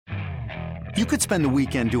You could spend the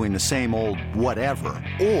weekend doing the same old whatever,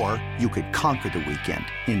 or you could conquer the weekend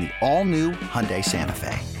in the all-new Hyundai Santa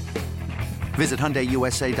Fe. Visit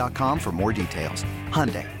HyundaiUSA.com for more details.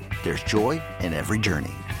 Hyundai, there's joy in every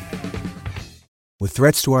journey. With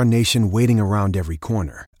threats to our nation waiting around every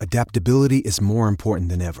corner, adaptability is more important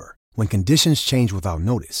than ever. When conditions change without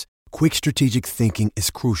notice, quick strategic thinking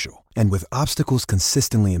is crucial. And with obstacles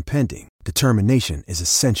consistently impending, determination is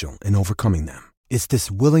essential in overcoming them. It's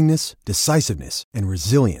this willingness, decisiveness, and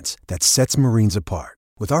resilience that sets Marines apart.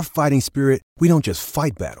 With our fighting spirit, we don't just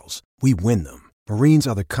fight battles, we win them. Marines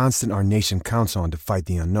are the constant our nation counts on to fight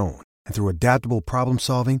the unknown. And through adaptable problem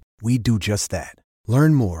solving, we do just that.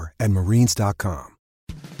 Learn more at marines.com.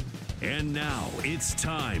 And now it's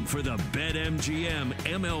time for the BetMGM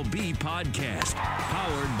MLB podcast,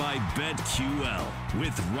 powered by BetQL,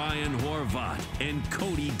 with Ryan Horvat and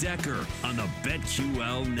Cody Decker on the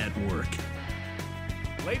BetQL network.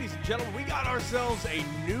 Ladies and gentlemen, we got ourselves a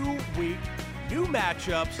new week, new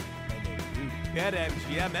matchups, and a new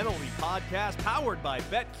BetMGM MLB podcast powered by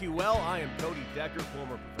BetQL. I am Cody Decker,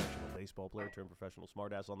 former professional baseball player turned professional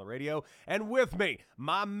smartass on the radio. And with me,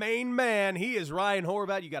 my main man, he is Ryan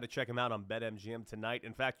Horvat. You got to check him out on BetMGM tonight.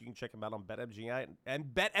 In fact, you can check him out on BetMGM and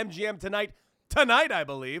BetMGM tonight, I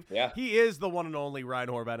believe. Yeah. He is the one and only Ryan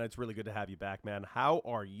Horvat, and it's really good to have you back, man. How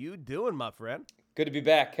are you doing, my friend? Good to be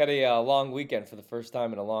back. Had a long weekend for the first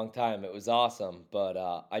time in a long time. It was awesome, but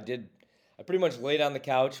I pretty much laid on the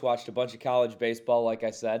couch, watched a bunch of college baseball, like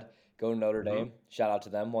I said. Go Notre Dame. Shout out to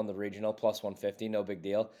them. Won the regional, plus 150, no big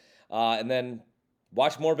deal. And then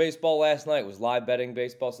watched more baseball last night. Was live betting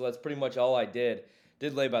baseball, so that's pretty much all I did.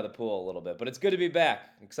 Did lay by the pool a little bit, but it's good to be back.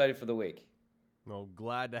 Excited for the week. Well,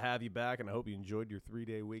 glad to have you back, and I hope you enjoyed your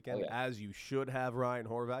 3-day weekend, as you should have, Ryan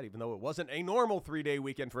Horvat, even though it wasn't a normal 3-day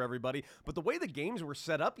weekend for everybody. But the way the games were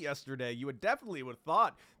set up yesterday, you would have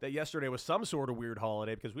thought that yesterday was some sort of weird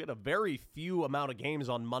holiday, because we had a very few amount of games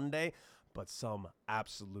on Monday, but some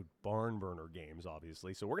absolute barn burner games,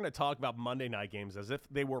 obviously. So we're going to talk about Monday night games as if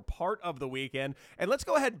they were part of the weekend. And let's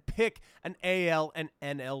go ahead and pick an AL and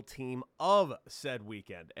NL team of said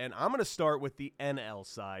weekend. And I'm going to start with the NL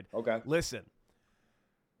side. Okay. Listen.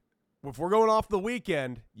 If we're going off the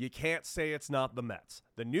weekend, you can't say it's not the Mets.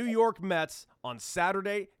 The New York Mets on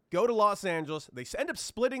Saturday go to Los Angeles. They end up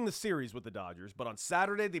splitting the series with the Dodgers, but on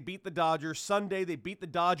Saturday they beat the Dodgers. Sunday they beat the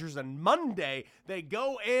Dodgers, and Monday they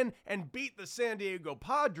go in and beat the San Diego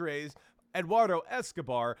Padres. Eduardo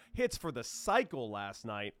Escobar hits for the cycle last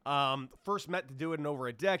night. First Met to do it in over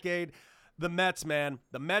a decade. The Mets, man.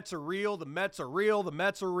 The Mets are real. The Mets are real. The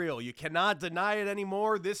Mets are real. You cannot deny it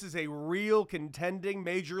anymore. This is a real contending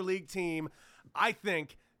major league team. I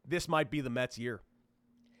think this might be the Mets' year.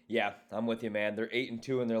 Yeah, I'm with you, man. They're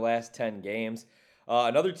 8-2 in their last 10 games.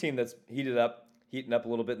 Another team that's heating up a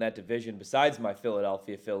little bit in that division, besides my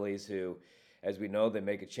Philadelphia Phillies, who, as we know, they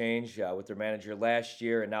make a change with their manager last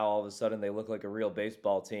year, and now all of a sudden they look like a real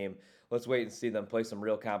baseball team. Let's wait and see them play some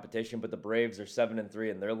real competition. But the Braves are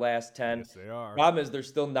 7-3 in their last 10. Yes, they are. Problem is they're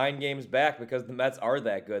still 9 games back because the Mets are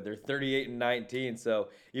that good. They're 38-19. So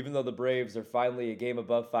even though the Braves are finally a game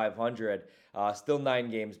above 500, still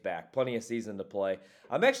 9 games back. Plenty of season to play.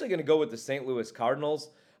 I'm actually going to go with the St. Louis Cardinals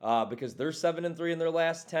because they're 7-3 in their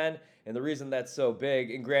last 10. And the reason that's so big,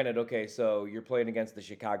 and granted, okay, so you're playing against the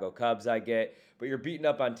Chicago Cubs, I get, but you're beating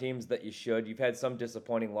up on teams that you should. You've had some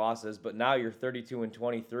disappointing losses, but now you're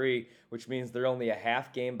 32-23, which means they're only a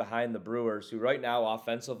half game behind the Brewers, who right now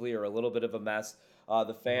offensively are a little bit of a mess.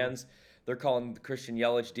 The fans, they're calling the Christian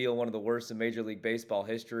Yelich deal one of the worst in Major League Baseball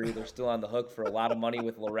history. They're still on the hook for a lot of money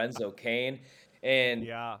with Lorenzo Cain. And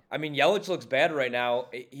yeah, I mean, Yelich looks bad right now.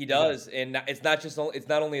 He does, and it's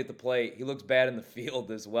not only at the plate. He looks bad in the field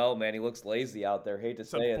as well, man. He looks lazy out there. Hate to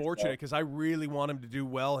say it. It's unfortunate because I really want him to do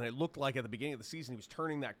well, and it looked like at the beginning of the season he was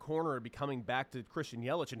turning that corner and becoming back to Christian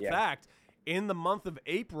Yelich. In fact, in the month of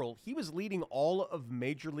April, he was leading all of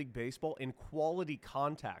Major League Baseball in quality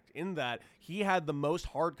contact, in that he had the most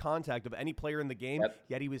hard contact of any player in the game,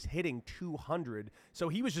 yet he was hitting 200. So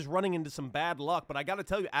he was just running into some bad luck. But I got to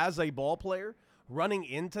tell you, as a ball player, running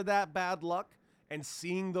into that bad luck and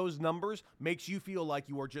seeing those numbers makes you feel like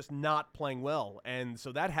you are just not playing well. And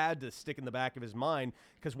so that had to stick in the back of his mind,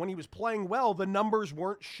 because when he was playing well, the numbers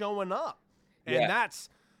weren't showing up. And that's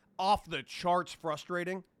off the charts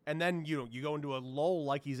frustrating. And then, you go into a lull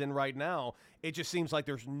like he's in right now. It just seems like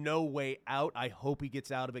there's no way out. I hope he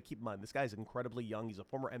gets out of it. Keep in mind, this guy's incredibly young. He's a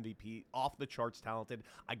former MVP, off the charts talented.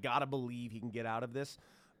 I got to believe he can get out of this.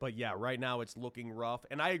 But yeah, right now it's looking rough.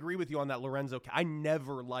 And I agree with you on that Lorenzo. I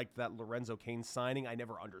never liked that Lorenzo Cain signing. I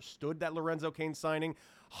never understood that Lorenzo Cain signing.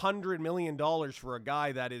 $100 million for a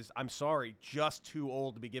guy that is, I'm sorry, just too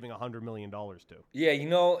old to be giving $100 million to. Yeah,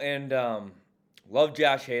 and love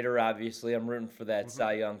Josh Hader, obviously. I'm rooting for that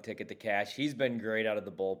Cy Young ticket to cash. He's been great out of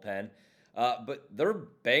the bullpen. But they're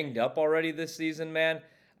banged up already this season, man.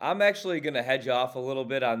 I'm actually going to hedge off a little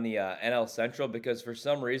bit on the NL Central because for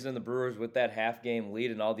some reason the Brewers with that half-game lead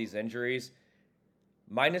and all these injuries,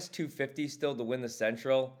 minus 250 still to win the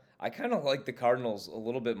Central. I kind of like the Cardinals a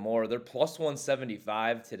little bit more. They're plus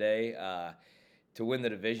 175 today to win the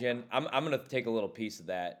division. I'm going to take a little piece of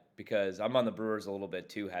that because I'm on the Brewers a little bit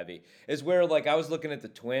too heavy. Is where, like, I was looking at the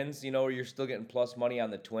Twins, where you're still getting plus money on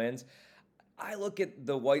the Twins. I look at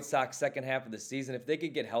the White Sox second half of the season. If they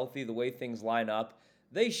could get healthy the way things line up,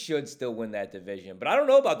 they should still win that division. But I don't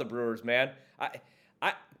know about the Brewers, man.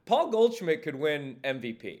 Paul Goldschmidt could win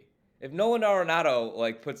MVP. If Nolan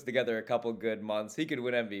Arenado puts together a couple good months, he could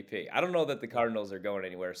win MVP. I don't know that the Cardinals are going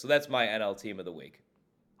anywhere. So that's my NL team of the week.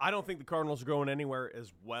 I don't think the Cardinals are going anywhere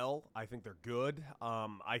as well. I think they're good.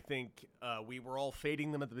 I think we were all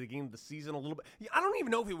fading them at the beginning of the season a little bit. I don't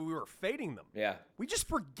even know if we were fading them. Yeah. We just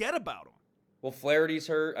forget about them. Well, Flaherty's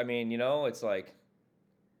hurt. I mean, it's like,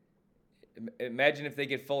 imagine if they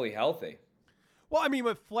get fully healthy. Well, I mean,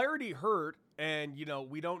 with Flaherty hurt, and,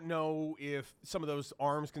 we don't know if some of those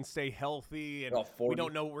arms can stay healthy, and we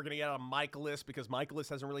don't know what we're going to get out of Michaelis because Michaelis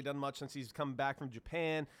hasn't really done much since he's come back from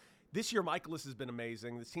Japan. This year, Michaelis has been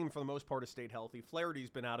amazing. This team, for the most part, has stayed healthy.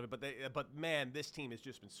 Flaherty's been out of it, but man, this team has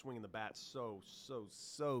just been swinging the bat so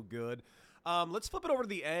good. Let's flip it over to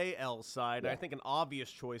the AL side. Yeah. I think an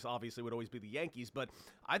obvious choice, obviously, would always be the Yankees, but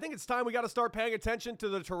I think it's time we got to start paying attention to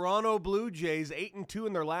the Toronto Blue Jays, 8-2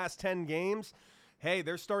 in their last 10 games. Hey,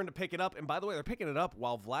 they're starting to pick it up, and by the way, they're picking it up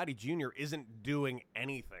while Vladdy Jr. isn't doing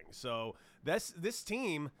anything. So this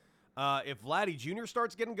team, if Vladdy Jr.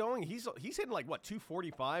 starts getting going, he's hitting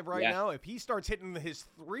 245 right now. If he starts hitting his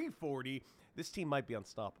 340. This team might be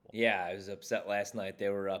unstoppable. Yeah, I was upset last night. They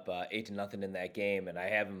were up 8-0 in that game, and I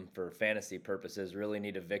have them for fantasy purposes. Really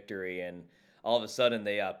need a victory, and all of a sudden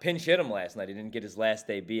they pinch hit him last night. He didn't get his last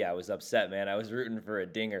AB. I was upset, man. I was rooting for a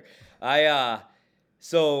dinger.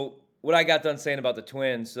 So what I got done saying about the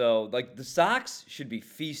Twins. So the Sox should be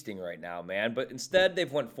feasting right now, man. But instead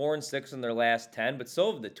they've went 4-6 in their last 10. But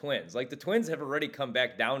so have the Twins. The Twins have already come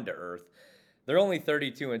back down to earth. They're only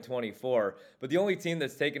 32-24. But the only team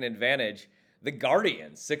that's taken advantage. The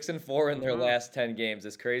Guardians, 6-4 in their last 10 games,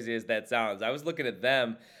 as crazy as that sounds. I was looking at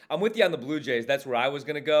them. I'm with you on the Blue Jays. That's where I was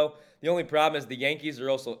going to go. The only problem is the Yankees are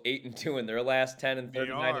also 8-2 in their last 10 and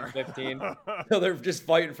 39-15. So they're just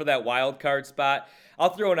fighting for that wild card spot. I'll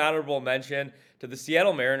throw an honorable mention to the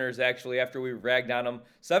Seattle Mariners, actually, after we ragged on them.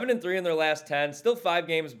 7-3 in their last 10, still 5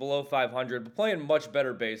 games below 500, but playing much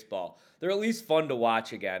better baseball. They're at least fun to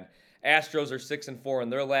watch again. Astros are 6-4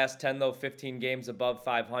 in their last 10, though, 15 games above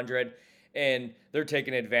 500. And they're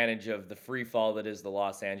taking advantage of the free fall that is the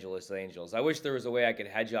Los Angeles Angels. I wish there was a way I could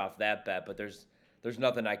hedge off that bet, but there's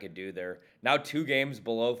nothing I could do there. Now 2 games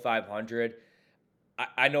below 500.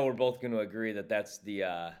 I know we're both going to agree that that's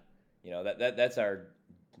the that's our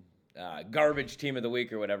garbage team of the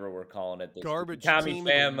week or whatever we're calling it. This garbage Tommy team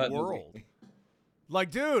Pham of the world.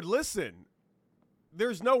 Dude, listen.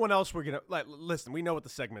 There's no one else we're going to listen, we know what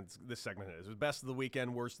this segment is. Best of the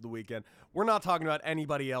weekend, worst of the weekend. We're not talking about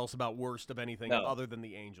anybody else about worst of anything other than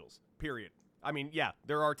the Angels. Period. I mean, yeah,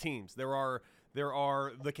 there are teams. There are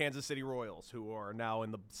the Kansas City Royals, who are now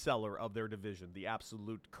in the cellar of their division, the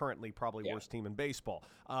absolute currently probably worst team in baseball.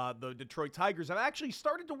 The Detroit Tigers have actually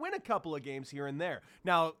started to win a couple of games here and there.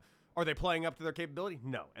 Now, are they playing up to their capability?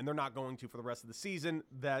 No, and they're not going to for the rest of the season.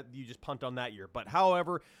 That you just punt on that year. But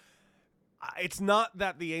however, it's not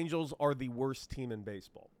that the Angels are the worst team in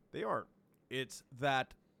baseball. They aren't. It's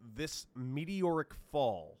that this meteoric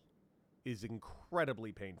fall is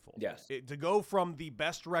incredibly painful. Yes. To go from the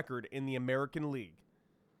best record in the American League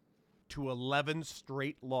to 11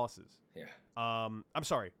 straight losses. Yeah. I'm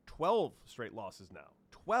sorry, 12 straight losses now.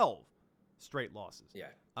 12 straight losses.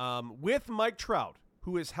 Yeah. With Mike Trout,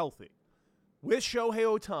 who is healthy. With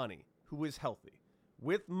Shohei Ohtani, who is healthy.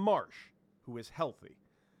 With Marsh, who is healthy.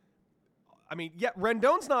 I mean, yeah,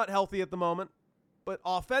 Rendon's not healthy at the moment, but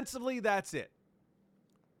offensively, that's it.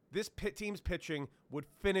 This team's pitching would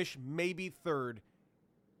finish maybe third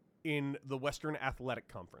in the Western Athletic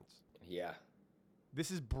Conference. Yeah.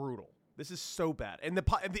 This is brutal. This is so bad. And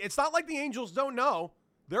it's not like the Angels don't know.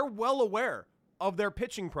 They're well aware of their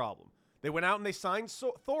pitching problem. They went out and they signed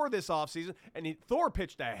Thor this offseason, and Thor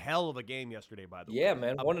pitched a hell of a game yesterday, by the way. Yeah,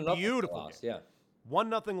 man. 1-0 beautiful loss. game. Yeah.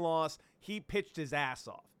 1-0 loss. He pitched his ass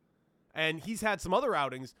off. And he's had some other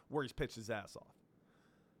outings where he's pitched his ass off.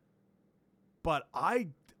 But I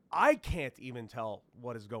can't even tell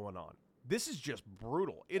what is going on. This is just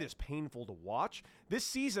brutal. It is painful to watch. This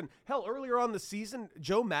season, hell, earlier on the season,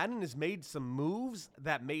 Joe Maddon has made some moves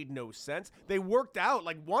that made no sense. They worked out.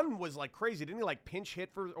 Like, one was, like, crazy. Didn't he, like, pinch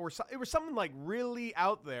hit or it was something, like, really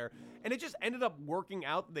out there. And it just ended up working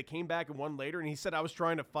out. They came back and won later, and he said, I was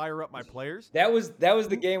trying to fire up my players. That was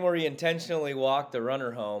the game where he intentionally walked the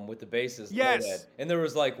runner home with the bases loaded. And there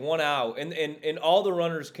was, like, one out. And all the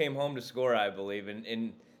runners came home to score, I believe.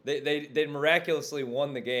 And They miraculously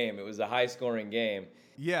won the game. It was a high-scoring game.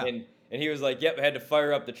 Yeah. And he was like, yep, I had to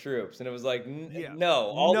fire up the troops. And it was like,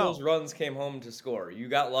 no, those runs came home to score. You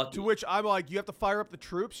got lucky. To which I'm like, you have to fire up the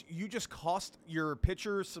troops. You just cost your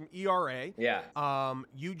pitcher some ERA. Yeah.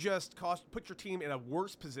 You just put your team in a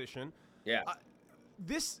worse position. Yeah.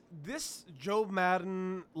 This Joe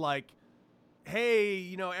Maddon, like,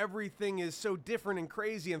 hey, everything is so different and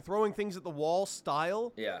crazy and throwing things at the wall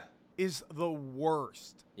style. Yeah. Is the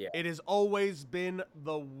worst. Yeah. It has always been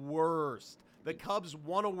the worst. The Cubs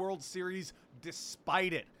won a World Series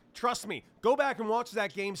despite it. Trust me, go back and watch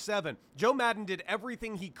that Game 7. Joe Maddon did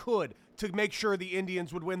everything he could to make sure the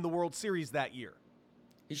Indians would win the World Series that year.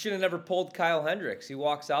 He should have never pulled Kyle Hendricks. He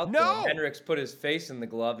walks out there and Hendricks put his face in the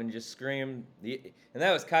glove and just screamed. And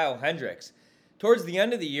that was Kyle Hendricks. Towards the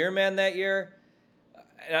end of the year, man, that year,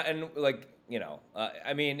 and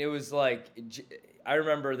I mean, it was like, I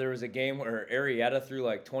remember there was a game where Arrieta threw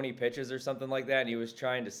like 20 pitches or something like that, and he was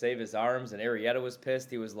trying to save his arms, and Arrieta was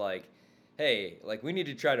pissed. He was like, hey, like, we need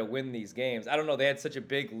to try to win these games. I don't know, they had such a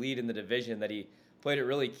big lead in the division that he played it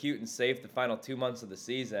really cute and safe the final 2 months of the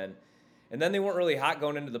season. And then they weren't really hot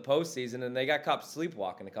going into the postseason, and they got caught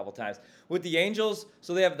sleepwalking a couple times. With the Angels,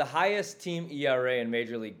 so they have the highest team ERA in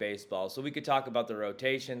Major League Baseball. So we could talk about the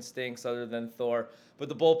rotation stinks other than Thor, but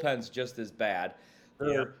the bullpen's just as bad.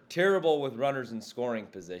 They're terrible with runners in scoring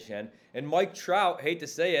position. And Mike Trout, hate to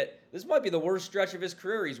say it, this might be the worst stretch of his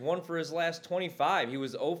career. He's won for his last 25. He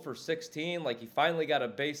was 0 for 16. Like, he finally got a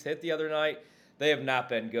base hit the other night. They have not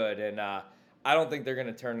been good. And I don't think they're going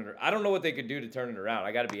to turn it around. I don't know what they could do to turn it around.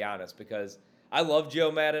 I got to be honest, because I love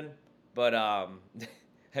Joe Maddon. But, I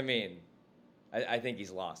mean, I think he's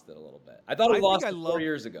lost it a little bit. I thought he lost it 4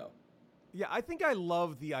 years ago. Yeah, I think I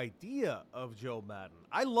love the idea of Joe Maddon.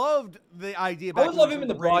 I loved the idea. I would love him in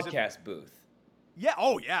the broadcast booth. Yeah,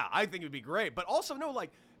 oh yeah, I think it would be great. But also, no,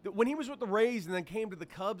 like, when he was with the Rays and then came to the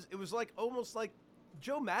Cubs, it was like almost like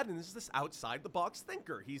Joe Maddon is this outside-the-box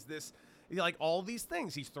thinker. He's this, like, all these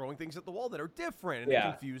things. He's throwing things at the wall that are different, and it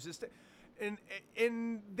confuses.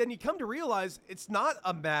 And then you come to realize it's not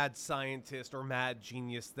a mad scientist or mad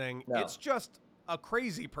genius thing. No. It's just a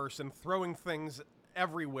crazy person throwing things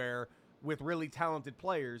everywhere with really talented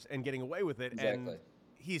players and getting away with it. Exactly. And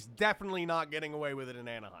he's definitely not getting away with it in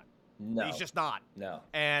Anaheim. No. He's just not. No.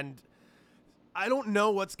 And I don't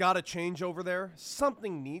know what's got to change over there.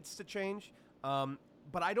 Something needs to change.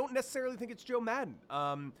 But I don't necessarily think it's Joe Maddon.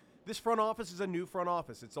 This front office is a new front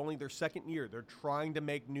office. It's only their second year. They're trying to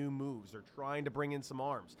make new moves. They're trying to bring in some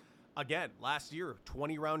arms. Again, last year,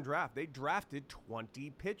 20-round draft. They drafted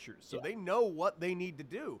 20 pitchers. So they know what they need to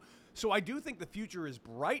do. So I do think the future is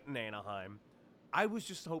bright in Anaheim. I was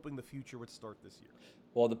just hoping the future would start this year.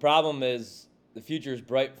 Well, the problem is the future is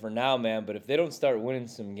bright for now, man. But if they don't start winning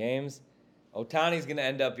some games, Ohtani's going to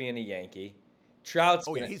end up being a Yankee. He's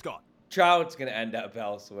gone. Trout's going to end up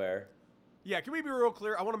elsewhere. Yeah, can we be real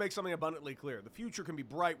clear? I want to make something abundantly clear. The future can be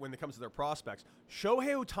bright when it comes to their prospects.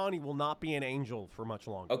 Shohei Ohtani will not be an Angel for much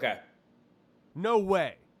longer. Okay. No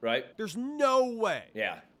way. Right? There's no way.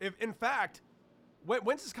 Yeah. If, in fact,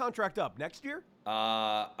 when's his contract up? Next year?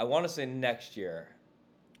 I want to say next year.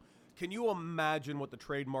 Can you imagine what the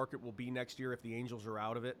trade market will be next year if the Angels are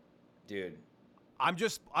out of it? Dude. I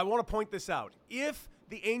want to point this out. If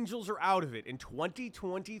the Angels are out of it in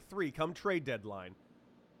 2023 come trade deadline,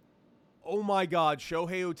 oh my God,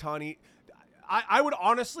 Shohei Ohtani. I would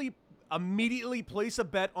honestly immediately place a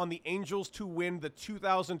bet on the Angels to win the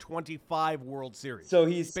 2025 World Series. So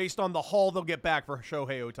he's based on the haul they'll get back for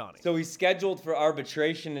Shohei Ohtani. So he's scheduled for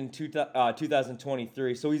arbitration in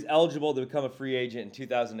 2023. So he's eligible to become a free agent in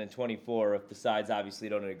 2024 if the sides obviously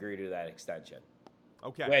don't agree to that extension.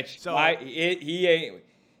 Okay. Which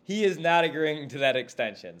he is not agreeing to that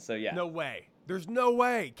extension. So yeah. No way. There's no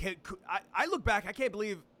way. I look back. I can't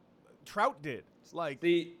believe Trout did. It's like.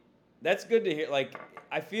 That's good to hear. Like,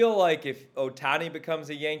 I feel like if Ohtani becomes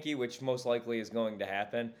a Yankee, which most likely is going to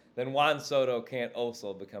happen, then Juan Soto can't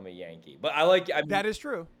also become a Yankee. But that is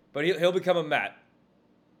true. But he'll become a Met.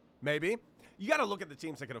 Maybe. You got to look at the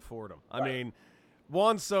teams that can afford him. I mean,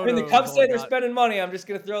 Juan Soto. I mean, the Cubs say they're spending money. I'm just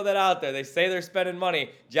going to throw that out there. They say they're spending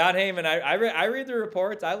money. John Heyman, I read the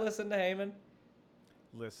reports. I listen to Heyman.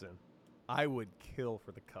 Listen, I would kill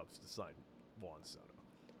for the Cubs to sign Juan Soto.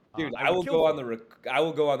 Dude, I will go on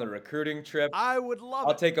the recruiting trip. I would love it.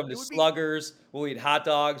 I'll take them to Sluggers. We'll eat hot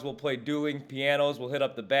dogs. We'll play dueling pianos. We'll hit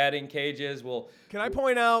up the batting cages. Can I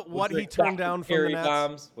point out what he turned down from the Nats?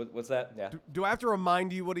 Bombs. What's that? Yeah. Do I have to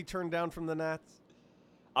remind you what he turned down from the Nats?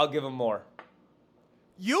 I'll give him more.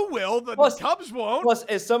 You will. The Cubs won't. Plus,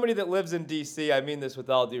 as somebody that lives in D.C., I mean this with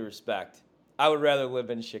all due respect. I would rather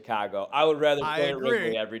live in Chicago. I would rather play at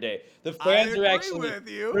Wrigley every day. The fans are actually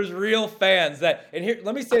there's real fans that. And here,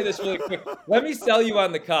 let me say this really quick. Let me sell you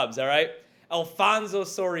on the Cubs. All right, Alfonso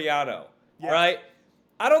Soriano. Yeah. All right,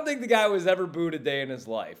 I don't think the guy was ever booed a day in his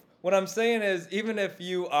life. What I'm saying is, even if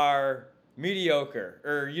you are mediocre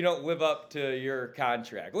or you don't live up to your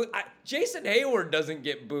contract, look, Jason Hayward doesn't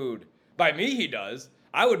get booed. By me, he does.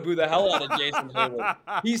 I would boo the hell out of Jason Hayward.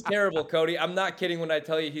 He's terrible, Cody. I'm not kidding when I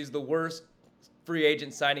tell you he's the worst free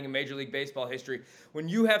agent signing in Major League Baseball history. When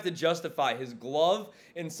you have to justify his glove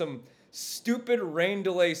in some stupid rain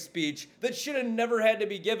delay speech that should have never had to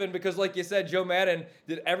be given because, like you said, Joe Maddon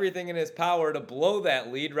did everything in his power to blow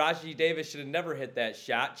that lead. Rajai Davis should have never hit that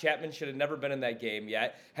shot. Chapman should have never been in that game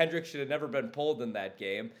yet. Hendricks should have never been pulled in that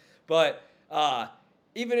game. But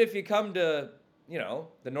even if you come to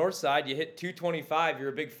the north side, you hit 225, you're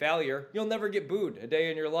a big failure. You'll never get booed a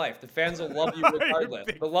day in your life. The fans will love you regardless.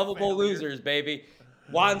 The lovable losers, baby.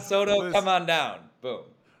 Juan Soto, come on down. Boom.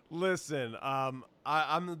 Listen, I'm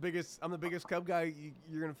the biggest Cub guy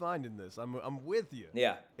you're gonna find in this. I'm with you.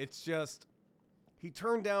 Yeah. It's just he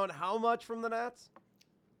turned down how much from the Nats?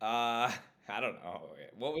 I don't know.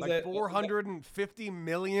 What was it? $450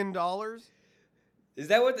 million? Is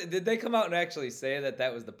that what did they come out and actually say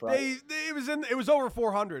that was the price? It was over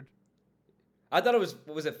 400. I thought it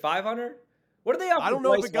was it 500? What did they offer? I don't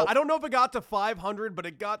know if it got to 500, but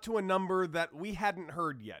it got to a number that we hadn't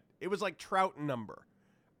heard yet. It was like Trout number.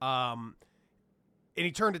 And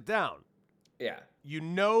he turned it down. Yeah.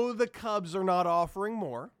 The Cubs are not offering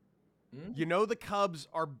more. Mm-hmm. The Cubs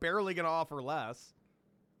are barely going to offer less.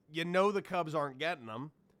 The Cubs aren't getting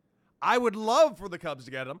them. I would love for the Cubs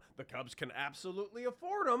to get them. The Cubs can absolutely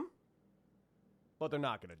afford them, but they're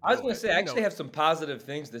not going to do it. I was going to say, I actually have some positive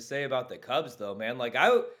things to say about the Cubs, though, man. Like, I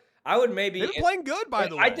would maybe... They're playing good, by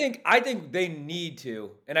the way. I think they need to,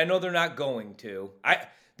 and I know they're not going to.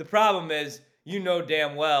 The problem is,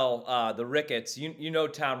 damn well, the Ricketts,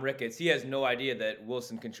 Tom Ricketts, he has no idea that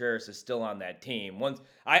Wilson Contreras is still on that team.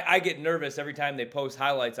 I get nervous every time they post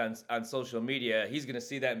highlights on social media. He's going to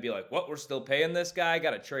see that and be like, what, we're still paying this guy?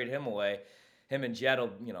 Got to trade him away. Him and Jed will,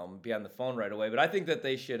 be on the phone right away. But I think that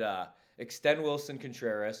they should extend Wilson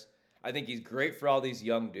Contreras. I think he's great for all these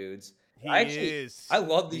young dudes. I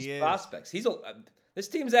love these prospects. This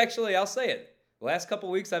team's actually, I'll say it, the last couple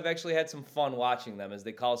of weeks, I've actually had some fun watching them as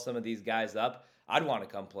they call some of these guys up. I'd want to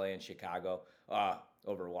come play in Chicago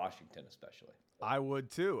over Washington especially. I would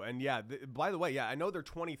too. And by the way, I know they're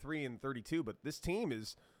 23 and 32, but this team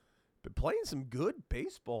has been playing some good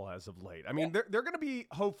baseball as of late. I mean, they're going to be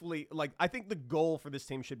hopefully, I think the goal for this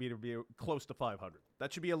team should be to be close to 500.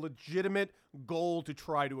 That should be a legitimate goal to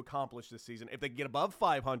try to accomplish this season. If they get above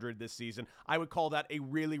 500 this season, I would call that a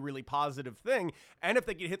really, really positive thing. And if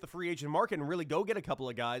they can hit the free agent market and really go get a couple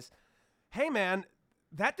of guys, hey man,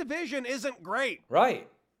 that division isn't great. Right.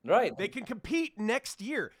 They can compete next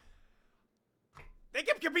year. They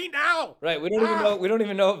can compete now. Right. We don't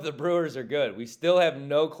even know if the Brewers are good. We still have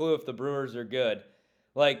no clue if the Brewers are good.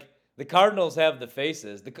 Like, the Cardinals have the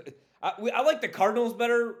faces. I like the Cardinals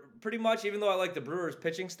better, pretty much, even though I like the Brewers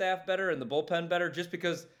pitching staff better and the bullpen better, just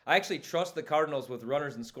because I actually trust the Cardinals with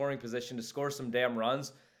runners in scoring position to score some damn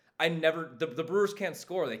runs. The Brewers can't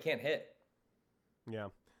score. They can't hit. Yeah.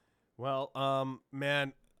 Well,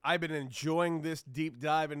 man, I've been enjoying this deep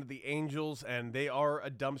dive into the Angels, and they are a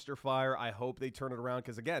dumpster fire. I hope they turn it around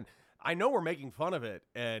because, again, I know we're making fun of it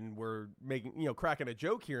and we're making, cracking a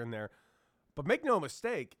joke here and there, but make no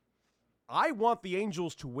mistake, I want the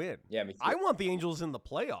Angels to win. Yeah, me too. I want the Angels in the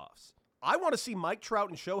playoffs. I want to see Mike Trout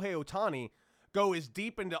and Shohei Ohtani go as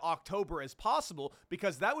deep into October as possible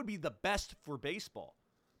because that would be the best for baseball.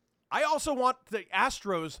 I also want the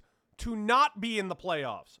Astros to not be in the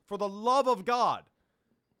playoffs, for the love of God.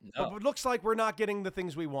 No. But it looks like we're not getting the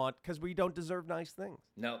things we want because we don't deserve nice things.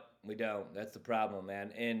 No, we don't. That's the problem,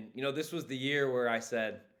 man. And, this was the year where I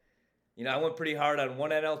said, I went pretty hard on one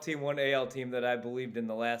NL team, one AL team that I believed in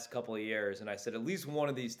the last couple of years. And I said at least one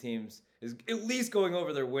of these teams is at least going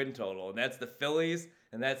over their win total. And that's the Phillies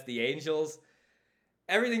and that's the Angels.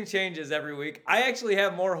 Everything changes every week. I actually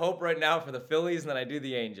have more hope right now for the Phillies than I do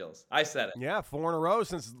the Angels. I said it. Yeah, 4 in a row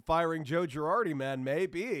since firing Joe Girardi, man.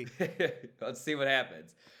 Maybe. Let's see what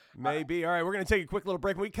happens. Maybe. All right, we're going to take a quick little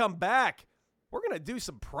break. When we come back, we're going to do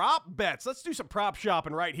some prop bets. Let's do some prop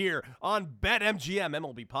shopping right here on BetMGM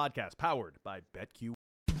MLB Podcast, powered by BetQ.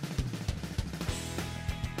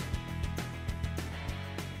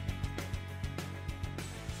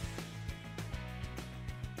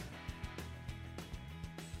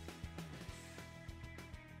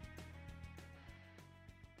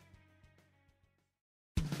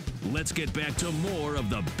 Let's get back to more of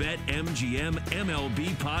the BetMGM MLB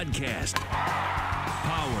podcast.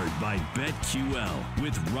 Powered by BetQL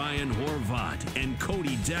with Ryan Horvat and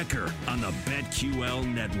Cody Decker on the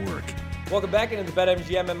BetQL network. Welcome back into the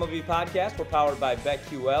BetMGM MLB podcast. We're powered by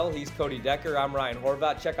BetQL. He's Cody Decker. I'm Ryan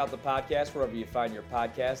Horvat. Check out the podcast wherever you find your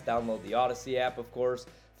podcast. Download the Odyssey app, of course.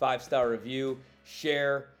 5-star review,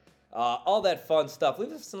 share, all that fun stuff.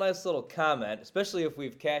 Leave us a nice little comment, especially if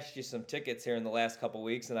we've cashed you some tickets here in the last couple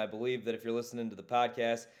weeks. And I believe that if you're listening to the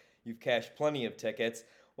podcast, you've cashed plenty of tickets.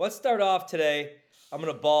 Let's start off today. I'm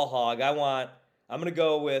going to ball hog. I'm going to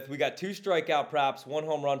go with, we got 2 strikeout props, 1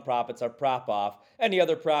 home run prop. It's our prop off. Any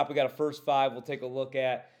other prop, we got a first 5 we'll take a look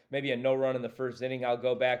at. Maybe a no run in the first inning I'll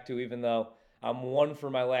go back to, even though I'm 1 for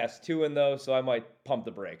my last 2 in those, so I might pump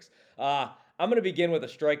the brakes. I'm going to begin with a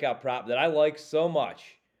strikeout prop that I like so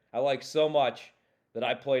much. That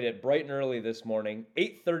I played it bright and early this morning,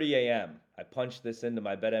 8:30 a.m. I punched this into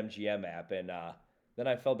my BetMGM app, and then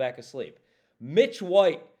I fell back asleep. Mitch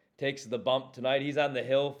White takes the bump tonight. He's on the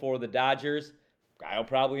hill for the Dodgers. Guy will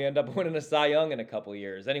probably end up winning a Cy Young in a couple of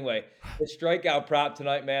years. Anyway, the strikeout prop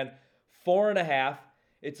tonight, man, 4.5.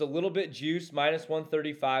 It's a little bit juiced.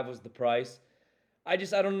 -135 was the price. I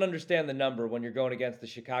don't understand the number when you're going against the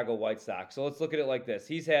Chicago White Sox. So let's look at it like this.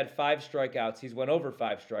 He's had 5 strikeouts. He's went over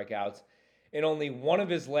 5 strikeouts in only 1 of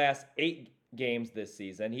his last 8 games this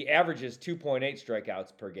season. He averages 2.8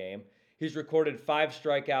 strikeouts per game. He's recorded 5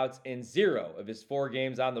 strikeouts in 0 of his 4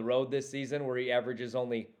 games on the road this season, where he averages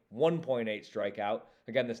only 1.8 strikeout.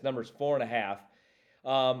 Again, this number's 4.5.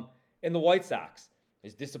 And the White Sox,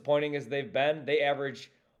 as disappointing as they've been, they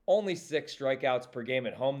average only 6 strikeouts per game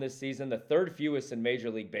at home this season, the 3rd fewest in Major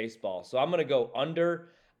League Baseball. So I'm going to go under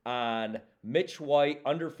on Mitch White,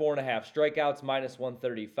 under 4.5 strikeouts,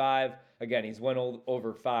 -135. Again, he's went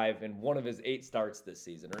over 5 in 1 of his 8 starts this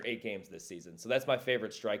season, or 8 games this season. So that's my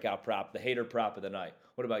favorite strikeout prop, the hater prop of the night.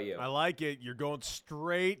 What about you? I like it. You're going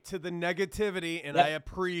straight to the negativity, and Yep. I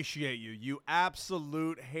appreciate you. You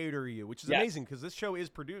absolute hater, you, which is amazing because this show is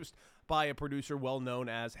produced by a producer well known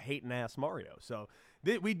as Hatin' Ass Mario. So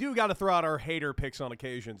we do got to throw out our hater picks on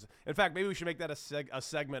occasions. In fact, maybe we should make that a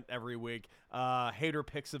segment every week, hater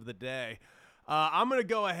picks of the day. I'm going to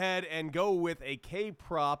go ahead and go with a K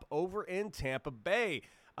prop over in Tampa Bay.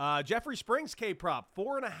 Jeffrey Springs K prop,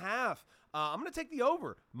 4.5. I'm going to take the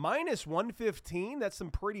over, -115. That's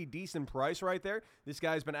some pretty decent price right there. This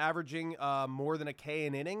guy's been averaging more than a K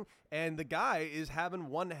an inning, and the guy is having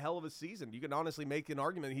one hell of a season. You can honestly make an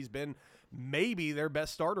argument he's been maybe their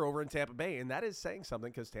best starter over in Tampa Bay, and that is saying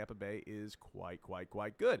something because Tampa Bay is quite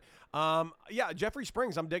good. Yeah, Jeffrey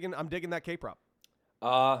Springs, I'm digging that K prop.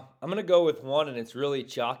 I'm going to go with 1, and it's really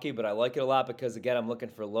chalky, but I like it a lot because, again, I'm looking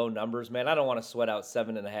for low numbers, man. I don't want to sweat out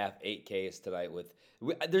 7.5, 8 Ks tonight.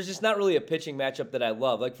 There's just not really a pitching matchup that I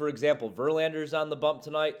love. Like, for example, Verlander's on the bump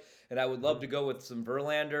tonight, and I would love to go with some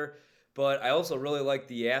Verlander, but I also really like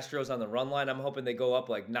the Astros on the run line. I'm hoping they go up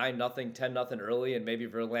like 9-0, 10-0 early, and maybe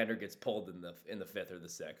Verlander gets pulled in the 5th or the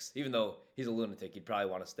 6th. Even though he's a lunatic, he'd probably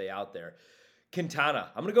want to stay out there. Quintana.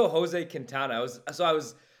 I'm going to go Jose Quintana.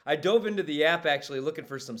 I dove into the app actually looking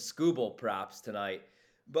for some Scooble props tonight,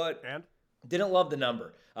 but didn't love the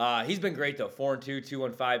number. He's been great though, 4-2,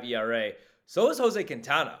 2.15 ERA. So is Jose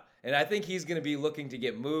Quintana, and I think he's going to be looking to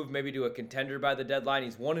get moved, maybe to a contender by the deadline.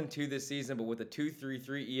 He's 1-2 this season, but with a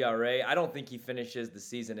 2.33 ERA, I don't think he finishes the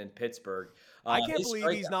season in Pittsburgh. I can't believe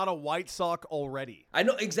he's not a White Sox already. I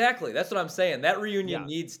know exactly. That's what I'm saying. That reunion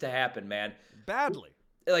needs to happen, man. Badly.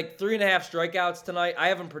 Like 3.5 strikeouts tonight. I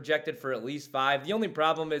have him projected for at least 5. The only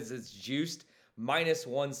problem is it's juiced,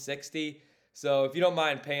 -160. So if you don't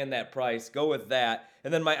mind paying that price, go with that.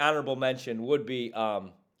 And then my honorable mention would be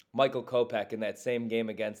Michael Kopech in that same game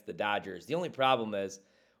against the Dodgers. The only problem is,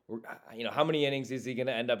 how many innings is he going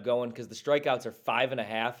to end up going? Because the strikeouts are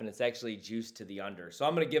 5.5, and it's actually juiced to the under. So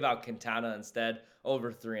I'm going to give out Quintana instead,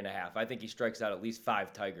 over 3.5. I think he strikes out at least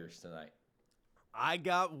 5 Tigers tonight. I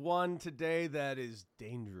got one today that is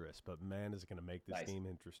dangerous, but man, is it going to make this game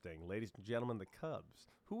interesting. Ladies and gentlemen, the Cubs,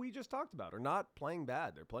 who we just talked about, are not playing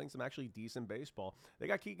bad. They're playing some actually decent baseball. They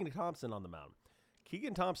got Keegan Thompson on the mound.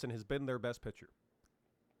 Keegan Thompson has been their best pitcher.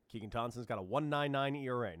 Keegan Thompson's got a 1.99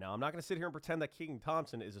 ERA. Now, I'm not going to sit here and pretend that Keegan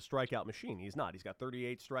Thompson is a strikeout machine. He's not. He's got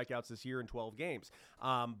 38 strikeouts this year in 12 games.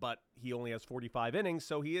 But he only has 45 innings,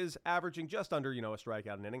 so he is averaging just under, a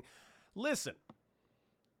strikeout an inning. Listen,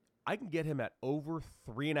 I can get him at over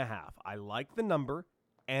 3.5. I like the number,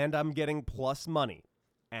 and I'm getting plus money.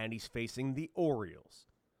 And he's facing the Orioles.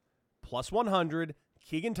 Plus 100,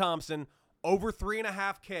 Keegan Thompson, over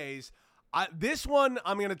 3.5 Ks. This one,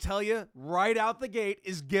 I'm going to tell you, right out the gate,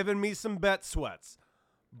 is giving me some bet sweats.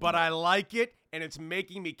 But I like it, and it's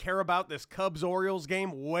making me care about this Cubs-Orioles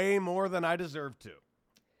game way more than I deserve to.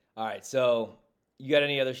 All right, so you got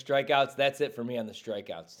any other strikeouts? That's it for me on the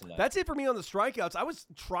strikeouts tonight. That's it for me on the strikeouts. I was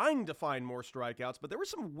trying to find more strikeouts, but there were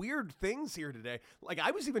some weird things here today. Like,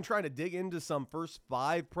 I was even trying to dig into some first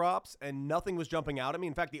 5 props, and nothing was jumping out at me.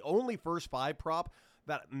 In fact, the only first 5 prop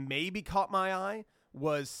that maybe caught my eye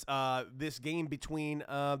was this game between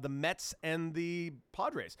the Mets and the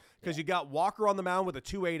Padres. Because you got Walker on the mound with a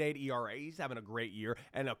 2.88 ERA. He's having a great year,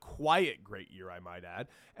 and a quiet great year, I might add.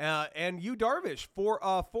 And Yu Darvish,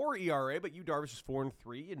 4 ERA, but Yu Darvish is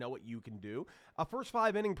 4-3. You know what you can do. A first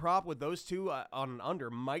 5-inning prop with those two on an under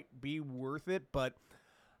might be worth it, but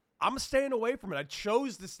I'm staying away from it. I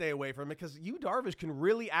chose to stay away from it because Yu Darvish can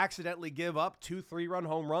really accidentally give up 2 3-run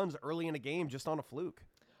home runs early in a game just on a fluke.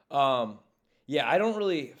 Yeah, I don't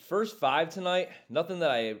really, first 5 tonight, nothing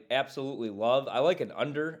that I absolutely love. I like an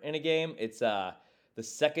under in a game. It's the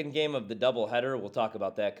second game of the doubleheader. We'll talk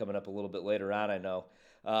about that coming up a little bit later on, I know.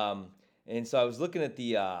 And so I was looking at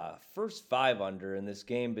the first 5 under in this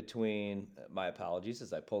game between, my apologies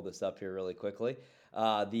as I pull this up here really quickly,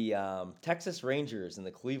 the Texas Rangers and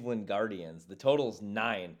the Cleveland Guardians. The total's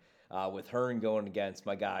 9. With Hearn going against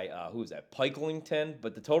my guy, who was that, Pikelington,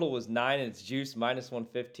 but the total was 9, and it's juice minus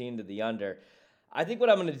 115 to the under. I think what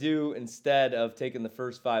I'm going to do instead of taking the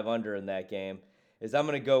first 5 under in that game is I'm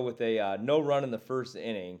going to go with a no run in the first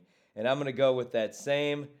inning, and I'm going to go with that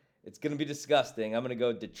same, it's going to be disgusting, I'm going to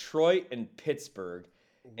go Detroit and Pittsburgh,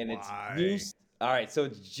 and Why? It's juice. All right, so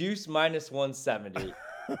it's juice minus 170.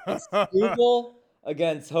 It's Skubal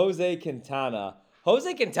against Jose Quintana.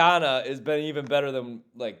 Jose Quintana has been even better than,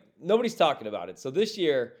 nobody's talking about it. So this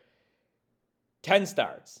year, 10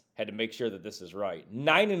 starts. Had to make sure that this is right.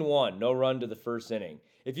 9-1, no run to the first inning.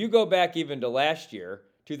 If you go back even to last year,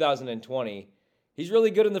 2020, he's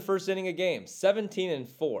really good in the first inning of games.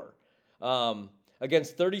 17-4.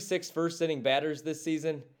 Against 36 first-inning batters this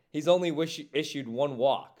season, he's only issued 1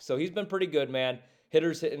 walk. So he's been pretty good, man.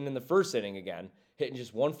 Hitters hitting in the first inning again. Hitting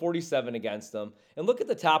just 147 against them. And look at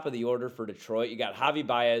the top of the order for Detroit. You got Javi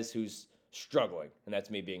Baez, who's struggling, and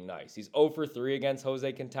that's me being nice. He's 0 for 3 against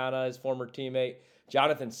Jose Quintana, his former teammate.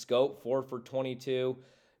 Jonathan Scope, 4 for 22.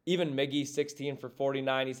 Even Miggy, 16 for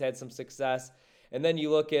 49. He's had some success. And then you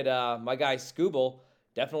look at my guy Skubal.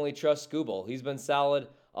 Definitely trust Skubal. He's been solid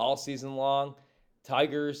all season long.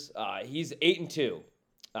 Tigers, he's 8-2.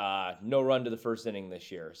 No run to the first inning this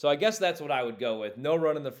year. So I guess that's what I would go with. No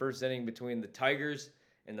run in the first inning between the Tigers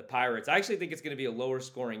and the Pirates. I actually think it's going to be a lower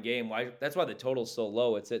scoring game. That's why the total's so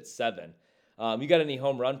low. It's at 7. You got any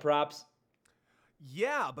home run props?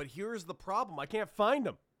 Yeah, but here's the problem. I can't find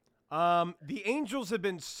them. The Angels have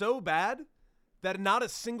been so bad that not a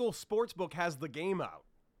single sports book has the game out.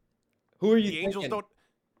 Who are you thinking?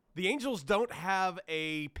 The Angels don't have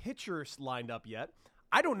a pitcher lined up yet.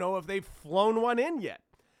 I don't know if they've flown one in yet.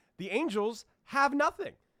 The Angels have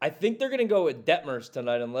nothing. I think they're going to go with Detmers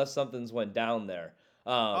tonight unless something's went down there.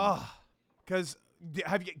 Because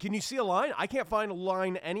can you see a line? I can't find a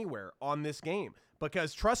line anywhere on this game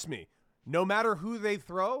because trust me, no matter who they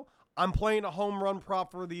throw, I'm playing a home run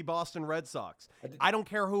prop for the Boston Red Sox. I don't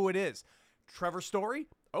care who it is. Trevor Story?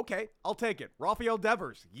 Okay, I'll take it. Rafael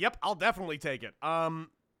Devers? Yep, I'll definitely take it.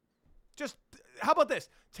 Just how about this?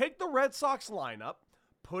 Take the Red Sox lineup,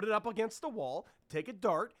 put it up against the wall, take a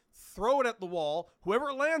dart, throw it at the wall. Whoever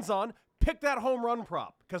it lands on, pick that home run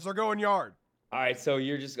prop because they're going yard. All right, so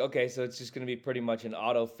you're just okay. So it's just going to be pretty much an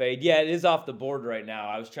auto fade. Yeah, it is off the board right now.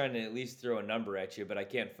 I was trying to at least throw a number at you, but I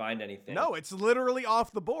can't find anything. No, it's literally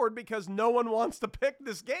off the board because no one wants to pick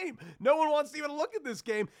this game. No one wants to even look at this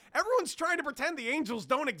game. Everyone's trying to pretend the Angels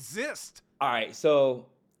don't exist. All right, so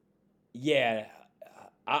yeah,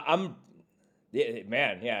 I'm.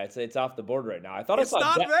 Yeah, it's off the board right now. I thought it's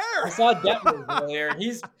not there. I saw Detmers earlier.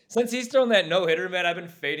 Since he's thrown that no hitter, man, I've been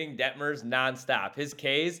fading Detmers nonstop. His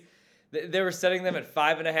Ks. They were setting them at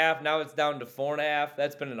 5.5. Now it's down to 4.5.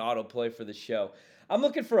 That's been an auto play for the show. I'm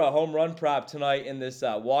looking for a home run prop tonight in this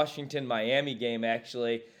Washington-Miami game,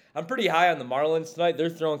 actually. I'm pretty high on the Marlins tonight. They're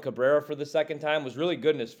throwing Cabrera for the second time. Was really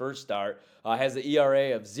good in his first start. Has an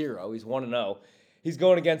ERA of 0. He's 1-0. He's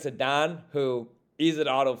going against a Don who he's an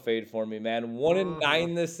auto fade for me, man.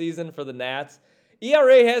 1-9 this season for the Nats.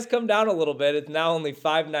 ERA has come down a little bit. It's now only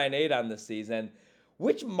 5.98 on this season.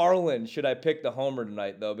 Which Marlin should I pick the homer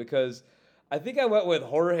tonight, though? Because I think I went with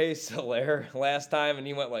Jorge Soler last time, and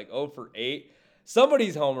he went like 0 for 8.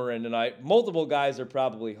 Somebody's homering tonight. Multiple guys are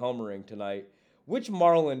probably homering tonight. Which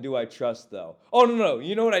Marlin do I trust, though? Oh, no.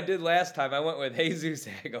 You know what I did last time? I went with Jesus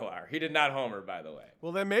Aguilar. He did not homer, by the way.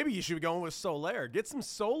 Well, then maybe you should be going with Soler. Get some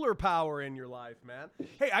solar power in your life, man.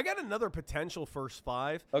 Hey, I got another potential first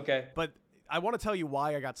 5. Okay. But I want to tell you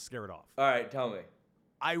why I got scared off. All right, tell me.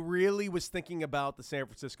 I really was thinking about the San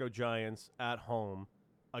Francisco Giants at home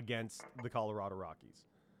against the Colorado Rockies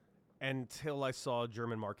until I saw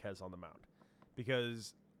German Marquez on the mound.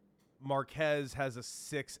 Because Marquez has a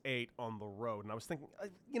 6.8 on the road. And I was thinking,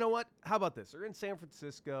 you know what? How about this? They're in San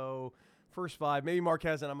Francisco, first 5, maybe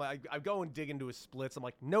Marquez. And I go and dig into his splits. I'm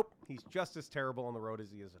like, nope, he's just as terrible on the road as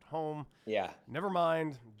he is at home. Yeah. Never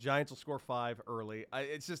mind. Giants will score 5 early.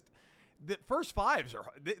 It's just the first 5s are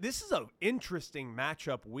 – this is an interesting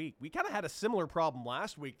matchup week. We kind of had a similar problem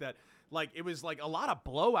last week that, it was like a lot of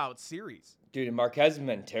blowout series. Dude, Marquez has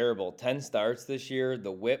been terrible. 10 starts this year.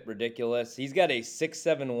 The whip, ridiculous. He's got a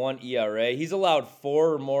 6.71 ERA. He's allowed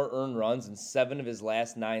 4 or more earned runs in 7 of his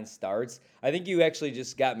last 9 starts. I think you actually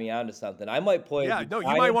just got me onto something. I might play. Yeah, no, you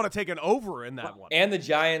might want to take an over in that one. And the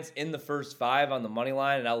Giants in the first 5 on the money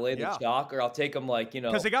line, and I'll lay the chalk, or I'll take them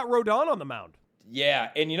because they got Rodon on the mound. Yeah,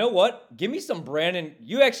 and you know what? Give me some Brandon.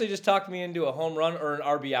 You actually just talked me into a home run or an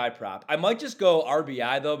RBI prop. I might just go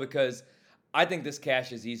RBI, though, because I think this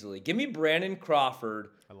cashes easily. Give me Brandon Crawford.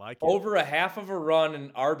 I like it. Over a half of a run in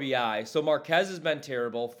RBI. So Marquez has been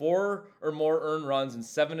terrible. 4 or more earned runs in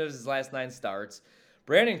 7 of his last 9 starts.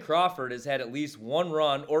 Brandon Crawford has had at least 1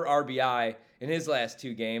 run or RBI in his last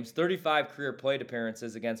 2 games. 35 career plate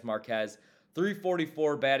appearances against Marquez.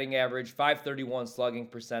 344 batting average. 531 slugging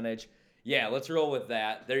percentage. Yeah, let's roll with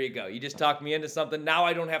that. There you go. You just talked me into something. Now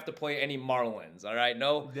I don't have to play any Marlins, all right?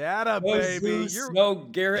 No baby. Zeus, no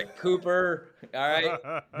Garrett Cooper, all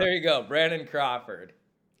right? There you go, Brandon Crawford.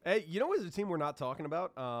 Hey, you know what is a team we're not talking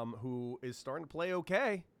about who is starting to play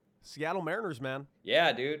okay? Seattle Mariners, man.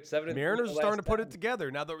 Yeah, dude. 7-3. Mariners are starting to put it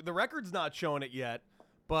together. Now, the record's not showing it yet,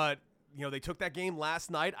 but they took that game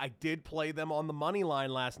last night. I did play them on the money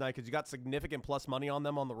line last night because you got significant plus money on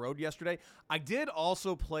them on the road yesterday. I did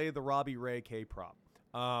also play the Robbie Ray K prop.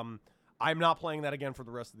 I'm not playing that again for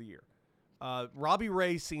the rest of the year. Robbie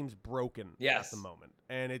Ray seems broken at the moment,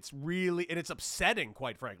 and it's upsetting,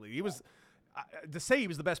 quite frankly. He was to say he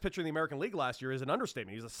was the best pitcher in the American League last year is an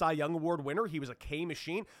understatement. He was a Cy Young Award winner. He was a K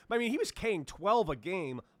machine. I mean, he was K-ing 12 a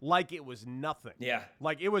game like it was nothing. Yeah,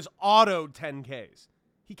 like it was auto 10 Ks.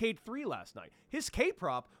 He K'd 3 last night. His K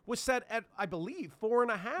prop was set at, I believe,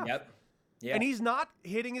 4.5. Yep. Yeah. And he's not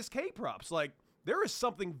hitting his K props. Like, there is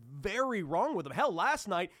something very wrong with him. Hell, last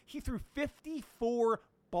night, he threw 54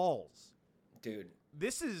 balls. Dude.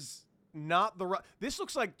 This is not this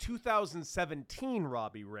looks like 2017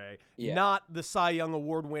 Robbie Ray, not the Cy Young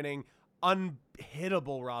Award-winning,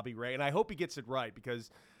 unhittable Robbie Ray. And I hope he gets it right because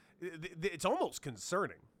it's almost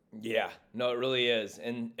concerning. Yeah, no, it really is.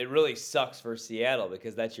 And it really sucks for Seattle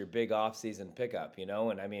because that's your big offseason pickup,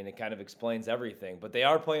 And I mean, it kind of explains everything. But they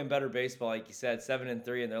are playing better baseball, like you said,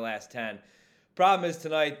 7-3 in their last 10. Problem is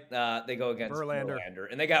tonight they go against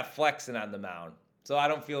Verlander, and they got Flexen on the mound. So I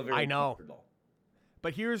don't feel very comfortable.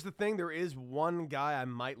 But here's the thing: there is one guy I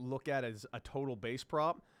might look at as a total base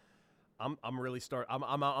prop. I'm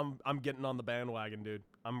getting on the bandwagon, dude.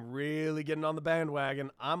 I'm really getting on the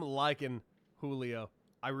bandwagon. I'm liking Julio.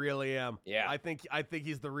 I really am. Yeah. I think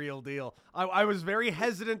he's the real deal. I was very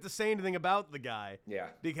hesitant to say anything about the guy. Yeah.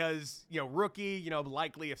 Because, rookie,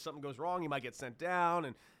 likely if something goes wrong, he might get sent down.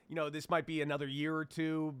 And, this might be another year or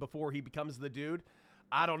 2 before he becomes the dude.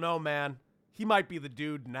 I don't know, man. He might be the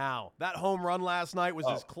dude now. That home run last night was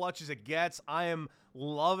as clutch as it gets. I am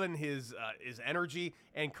loving his energy.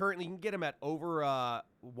 And currently you can get him at over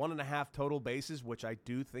 1.5 total bases, which I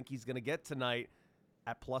do think he's going to get tonight.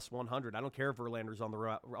 At plus 100, I don't care if Verlander's on the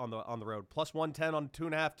road. Plus 110 on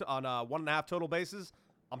 1.5 total bases.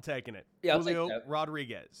 I'm taking it. Yeah, Julio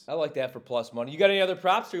Rodriguez. I like that for plus money. You got any other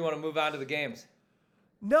props, or you want to move on to the games?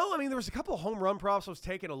 No, I mean there was a couple of home run props. I was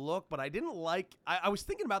taking a look, but I didn't like. I was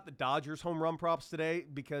thinking about the Dodgers home run props today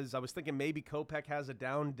because I was thinking maybe Kopech has a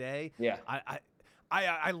down day. Yeah.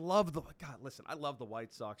 I love I love the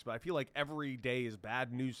White Sox, but I feel like every day is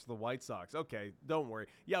bad news for the White Sox. Okay, don't worry.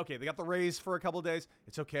 Yeah, okay, they got the Rays for a couple of days.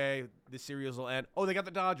 It's okay. This series will end. Oh, they got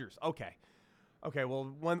the Dodgers. Okay,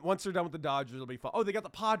 well, once they're done with the Dodgers, it'll be fun. Oh, they got the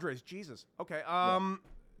Padres. Jesus. Okay.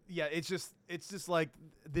 Yeah, it's just like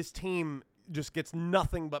this team just gets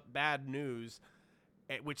nothing but bad news,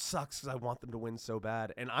 which sucks because I want them to win so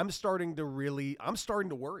bad. And I'm starting to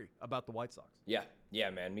worry about the White Sox. Yeah,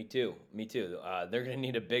 man, me too. They're going to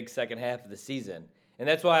need a big second half of the season. And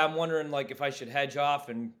that's why I'm wondering, like, if I should hedge off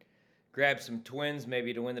and grab some Twins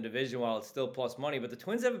maybe to win the division while it's still plus money. But the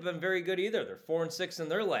Twins haven't been very good either. They're 4-6 in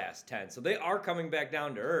their last 10. So they are coming back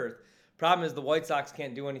down to earth. Problem is the White Sox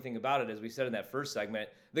can't do anything about it, as we said in that first segment.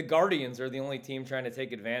 The Guardians are the only team trying to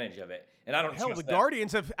take advantage of it. And I don't trust the that.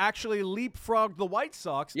 Guardians have actually leapfrogged the White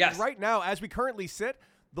Sox. Yes. Right now, as we currently sit,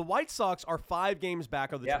 the White Sox are 5 games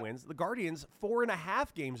back of the Twins. The Guardians,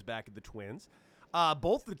 4.5 games back of the Twins.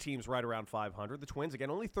 Both the teams right around 500. The Twins,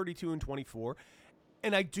 again, only 32-24.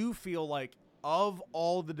 And I do feel like of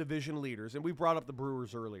all the division leaders, and we brought up the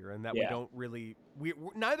Brewers earlier, and that we don't really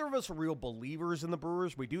neither of us are real believers in the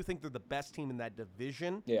Brewers. We do think they're the best team in that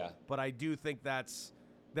division. Yeah. But I do think that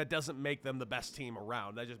doesn't make them the best team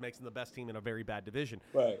around. That just makes them the best team in a very bad division.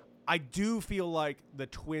 Right. I do feel like the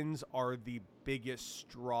Twins are the biggest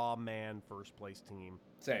straw man first place team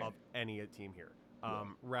of any team here,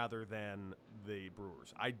 rather than the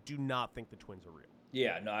Brewers. I do not think the Twins are real.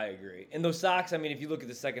 Yeah, no, I agree. And those Sox, I mean, if you look at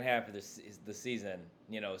the second half of the season,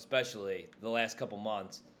 especially the last couple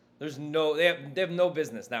months, they have no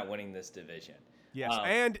business not winning this division. Yes,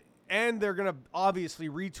 and they're going to obviously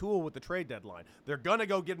retool with the trade deadline. They're going to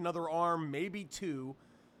go get another arm, maybe 2.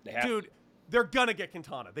 They're going to get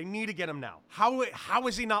Quintana. They need to get him now. How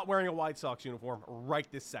is he not wearing a White Sox uniform right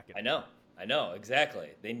this second? I know,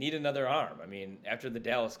 exactly. They need another arm. I mean, after the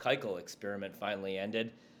Dallas Keuchel experiment finally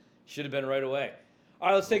ended, should have been right away. All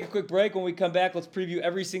right, let's take a quick break. When we come back, let's preview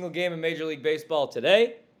every single game in Major League Baseball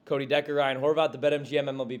today. Cody Decker, Ryan Horvath, the BetMGM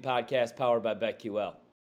MLB podcast powered by BetQL.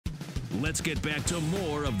 Let's get back to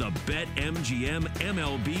more of the BetMGM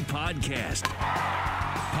MLB podcast.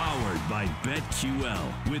 Powered by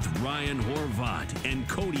BetQL with Ryan Horvath and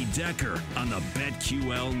Cody Decker on the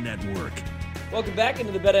BetQL network. Welcome back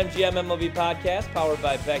into the BetMGM MLB podcast, powered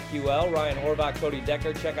by BetQL. Ryan Horvath, Cody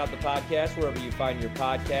Decker. Check out the podcast wherever you find your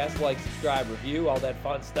podcast. Like, subscribe, review, all that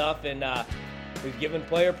fun stuff. And we've given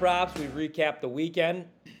player props. We've recapped the weekend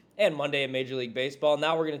and Monday in Major League Baseball.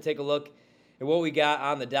 Now we're going to take a look at what we got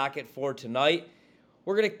on the docket for tonight.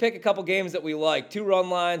 We're going to pick a couple games that we like. 2 run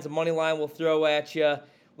lines, a money line we'll throw at you.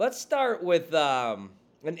 Let's start with an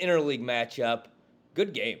interleague matchup.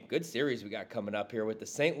 Good game, good series we got coming up here with the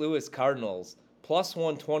St. Louis Cardinals, plus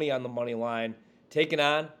 120 on the money line, taking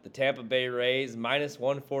on the Tampa Bay Rays, minus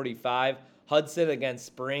 145. Hudson against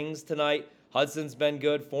Springs tonight. Hudson's been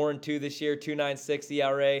good, 4-2 this year, 2.96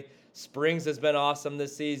 ERA. Springs has been awesome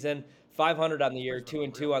this season, 500 on the year,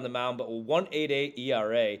 2-2 on the mound, but 1.88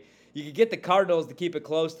 ERA. You could get the Cardinals to keep it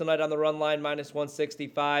close tonight on the run line, minus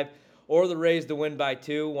 165, or the Rays to win by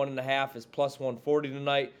 2. 1.5 is plus 140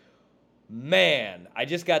 tonight. Man, I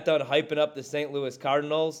just got done hyping up the St. Louis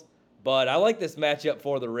Cardinals, but I like this matchup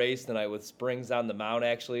for the Rays tonight with Springs on the mound,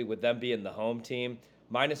 actually, with them being the home team.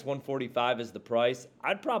 Minus 145 is the price.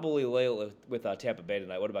 I'd probably lay it with Tampa Bay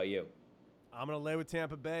tonight. What about you? I'm going to lay with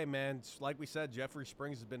Tampa Bay, man. Like we said, Jeffrey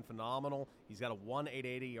Springs has been phenomenal. He's got a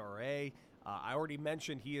 1.88 ERA. I already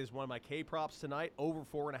mentioned he is one of my K-props tonight, over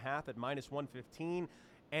 4.5 at minus 115.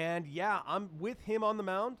 And, yeah, I'm with him on the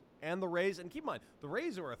mound and the Rays. And keep in mind, the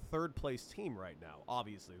Rays are a third-place team right now.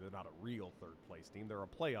 Obviously, they're not a real third-place team. They're a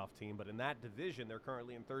playoff team. But in that division, they're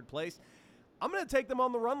currently in third place. I'm going to take them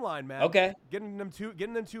on the run line, man. Okay. Getting them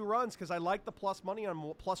 2 runs because I like the plus money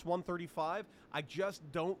on plus 135. I just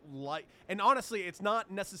don't like – and honestly, it's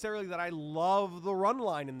not necessarily that I love the run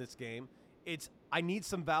line in this game. It's I need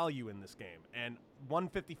some value in this game. And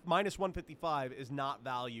minus 155 is not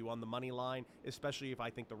value on the money line, especially if I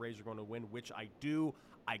think the Rays are going to win, which I do.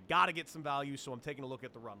 I got to get some value, so I'm taking a look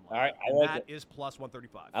at the run line. All right, and that is plus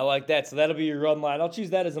 135. I like that. So that'll be your run line. I'll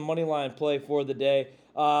choose that as a money line play for the day.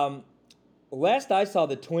 Last I saw,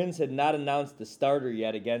 the Twins had not announced the starter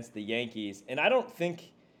yet against the Yankees, and I don't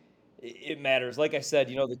think it matters. Like I said,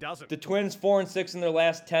 the Twins 4-6 in their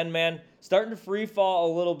last 10, man, starting to free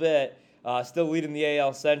fall a little bit, still leading the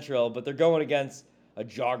AL Central, but they're going against a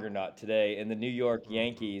juggernaut today in the New York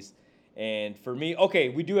Yankees. And for me, okay,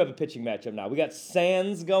 we do have a pitching matchup now. We got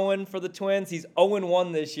Sands going for the Twins. He's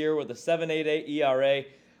 0-1 this year with a 7.88 ERA.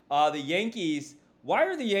 The Yankees. Why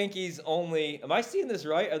are the Yankees only, am I seeing this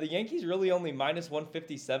right? Are the Yankees really only minus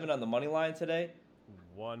 157 on the money line today?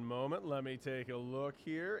 One moment. Let me take a look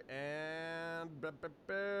here. And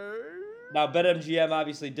now, BetMGM,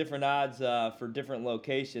 obviously different odds for different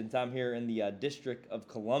locations. I'm here in the District of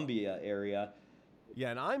Columbia area.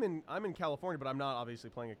 Yeah, and I'm in California, but I'm not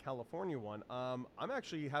obviously playing a California one. I'm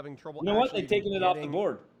actually having trouble. You know what? They've taken it off the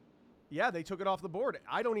board. Yeah, they took it off the board.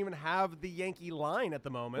 I don't even have the Yankee line at the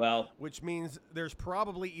moment, which means there's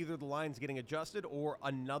probably either the line's getting adjusted or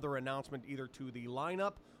another announcement either to the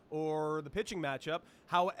lineup or the pitching matchup.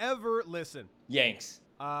 However, listen. Yanks.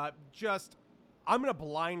 I'm going to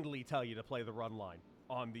blindly tell you to play the run line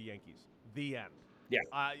on the Yankees. The end. Yeah.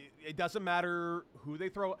 It doesn't matter who they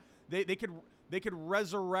throw. They could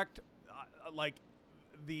resurrect like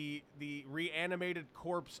the reanimated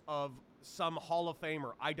corpse of some Hall of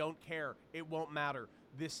Famer. I don't care. It won't matter.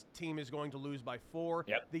 This team is going to lose by 4.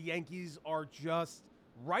 Yep. The Yankees are just,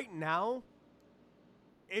 right now,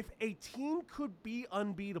 if a team could be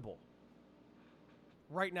unbeatable,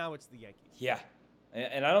 right now it's the Yankees. Yeah.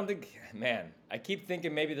 And I don't think, man, I keep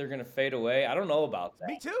thinking maybe they're going to fade away. I don't know about that.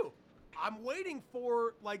 Me too. I'm waiting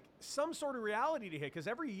for like some sort of reality to hit, because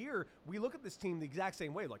every year we look at this team the exact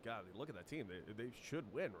same way. Like, God, look at that team; they should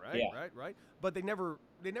win, right? Yeah. Right. But they never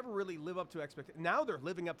really live up to expectations. Now they're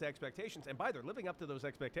living up to expectations, and they're living up to those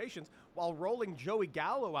expectations while rolling Joey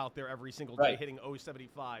Gallo out there every single day, hitting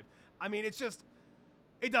 .075. I mean,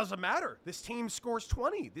 it doesn't matter. This team scores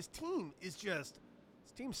 20. This team's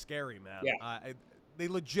scary, man. Yeah. They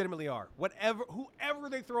legitimately are. Whoever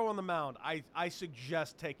they throw on the mound, I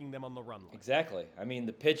suggest taking them on the run line. Exactly. I mean,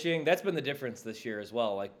 the pitching, that's been the difference this year as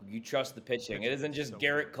well. Like, you trust the pitching. It isn't just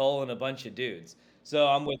Garrett Cole and a bunch of dudes. So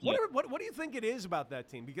I'm with you. What do you think it is about that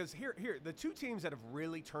team? Because here, the two teams that have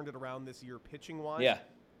really turned it around this year pitching-wise,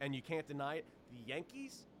 and you can't deny it, the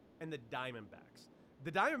Yankees and the Diamondbacks.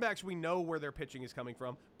 The Diamondbacks, we know where their pitching is coming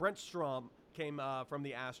from. Brent Strom came from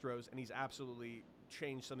the Astros, and he's absolutely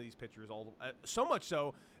changed some of these pitchers, so much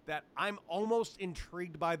so that I'm almost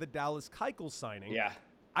intrigued by the Dallas Keuchel signing. Yeah.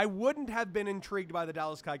 I wouldn't have been intrigued by the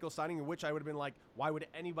Dallas Keuchel signing, in which I would have been like, why would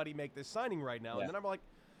anybody make this signing right now? Yeah. And then I'm like,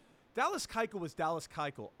 Dallas Keuchel was Dallas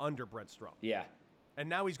Keuchel under Brent Strom. Yeah. And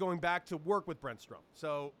now he's going back to work with Brent Strom.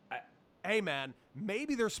 So, hey, man,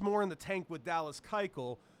 maybe there's more in the tank with Dallas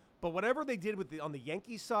Keuchel, but whatever they did on the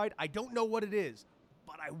Yankees side, I don't know what it is.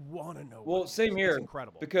 But I want to know. Well, same here. It's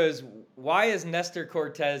incredible. Because why is Nestor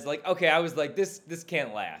Cortez like? Okay, I was like, this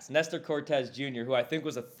can't last. Nestor Cortez Jr., who I think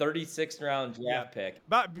was a 36th round draft pick.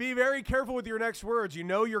 But be very careful with your next words. You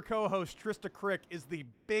know your co-host Trista Crick is the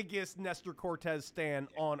biggest Nestor Cortez stan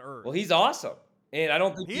on earth. Well, he's awesome, and I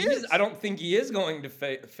don't think he is. I don't think he is going to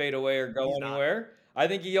fade away or go anywhere. I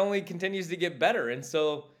think he only continues to get better, and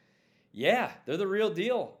so yeah, they're the real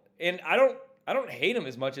deal. And I don't hate him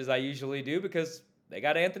as much as I usually do, because they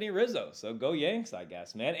got Anthony Rizzo, so go Yanks, I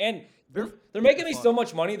guess, man. And they're making me so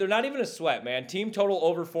much money. They're not even a sweat, man. Team total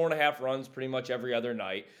over 4.5 runs pretty much every other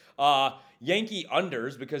night. Yankee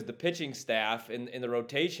unders, because the pitching staff in the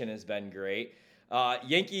rotation has been great.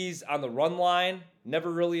 Yankees on the run line, never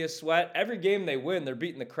really a sweat. Every game they win, they're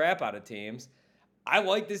beating the crap out of teams. I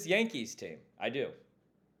like this Yankees team. I do.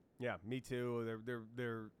 Yeah, me too.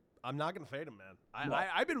 They're. I'm not gonna fade them, man.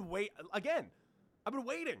 I've been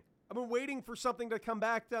waiting. I've been waiting for something to come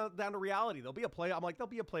back down to reality. They'll be a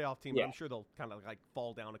playoff team. Yeah. I'm sure they'll kind of like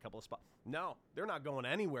fall down a couple of spots. No, they're not going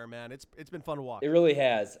anywhere, man. It's been fun to watch. It really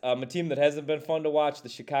has. A team that hasn't been fun to watch, the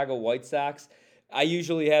Chicago White Sox. I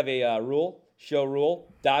usually have a show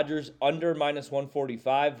rule. Dodgers under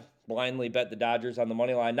 -145. Blindly bet the Dodgers on the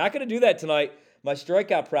money line. Not going to do that tonight. My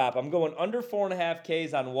strikeout prop, I'm going under 4.5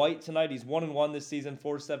 Ks on White tonight. He's 1-1 this season,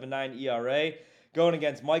 4.79 ERA. Going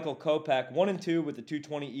against Michael Kopech, 1-2 with the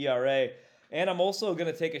 2.20 ERA. And I'm also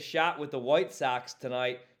going to take a shot with the White Sox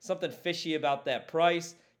tonight. Something fishy about that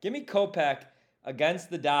price. Give me Kopech against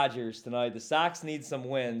the Dodgers tonight. The Sox need some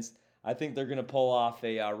wins. I think they're going to pull off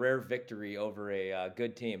a rare victory over a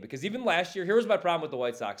good team. Because even last year, here was my problem with the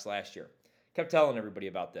White Sox last year. Kept telling everybody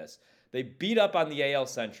about this. They beat up on the AL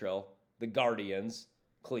Central, the Guardians,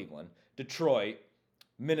 Cleveland, Detroit,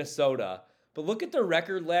 Minnesota. But look at their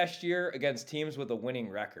record last year against teams with a winning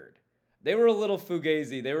record. They were a little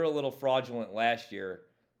fugazi. They were a little fraudulent last year.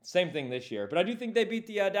 Same thing this year. But I do think they beat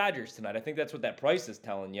the Dodgers tonight. I think that's what that price is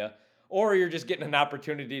telling you. Or you're just getting an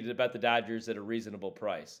opportunity to bet the Dodgers at a reasonable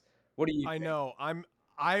price. What do you think? I know.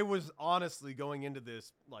 I was honestly going into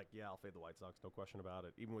this like, yeah, I'll fade the White Sox, no question about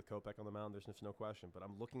it. Even with Kopech on the mound, there's just no question. But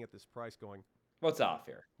I'm looking at this price going, what's off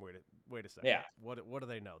here? Wait a second. Yeah. What do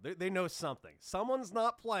they know? They know something. Someone's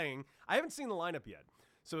not playing. I haven't seen the lineup yet.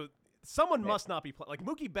 So someone must not be playing. Like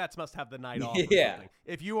Mookie Betts must have the night off or something.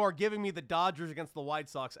 If you are giving me the Dodgers against the White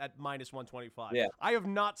Sox at -125. Yeah. I have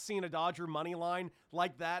not seen a Dodger money line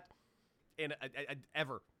like that in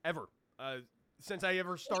ever. Since I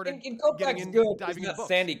ever started getting into diving into books.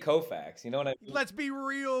 Sandy Koufax, you know what I mean? Let's be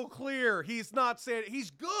real clear. He's not saying he's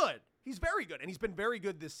good. He's very good, and he's been very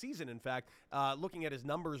good this season. In fact, looking at his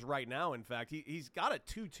numbers right now, in fact, he's got a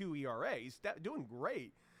 2.2 ERA. He's doing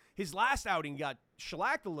great. His last outing got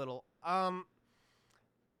shellacked a little.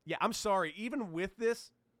 Yeah, I'm sorry. Even with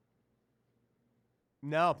this,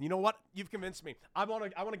 no. You know what? You've convinced me. I want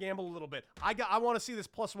to gamble a little bit. I want to see this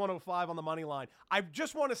plus 105 on the money line. I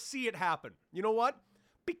just want to see it happen. You know what?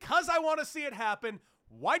 Because I want to see it happen,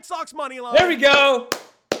 White Sox money line. There we go.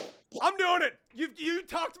 I'm doing it. You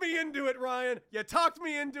talked me into it, Ryan. You talked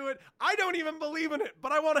me into it. I don't even believe in it,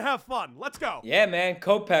 but I want to have fun. Let's go. Yeah, man.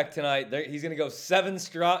 Kopech tonight. He's gonna go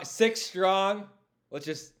 6 strong.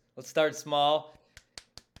 Let's start small.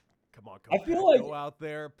 Come on, I feel like go out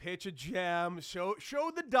there, pitch a gem, show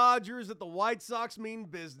the Dodgers that the White Sox mean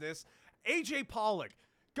business. AJ Pollock,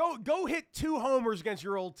 go hit 2 homers against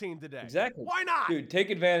your old team today. Exactly. Why not? Dude, take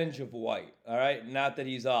advantage of White. All right, not that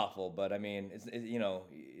he's awful, but I mean,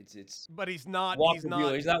 it's. But he's not. Walker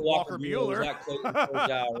Buehler. He's not Walker Buehler. He's not Clayton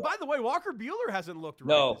Kershaw. By the way, Walker Buehler hasn't looked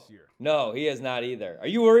right this year. No, he has not either. Are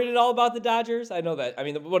you worried at all about the Dodgers? I know that. I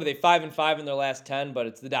mean, what are they, 5-5 in their last 10? But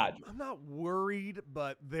it's the Dodgers. I'm not worried,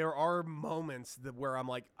 but there are moments where I'm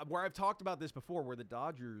like, where I've talked about this before, where the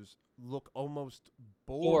Dodgers look almost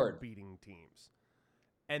bored beating teams.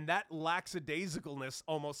 And that lackadaisicalness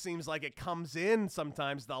almost seems like it comes in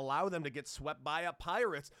sometimes to allow them to get swept by a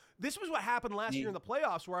Pirates. This was what happened last year in the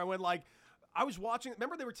playoffs, where I went like, I was watching.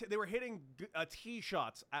 Remember they were hitting tee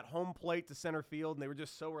shots at home plate to center field, and they were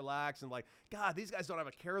just so relaxed and like, God, these guys don't have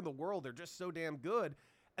a care in the world. They're just so damn good.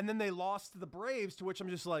 And then they lost to the Braves, to which I'm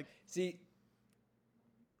just like, see.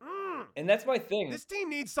 And that's my thing. This team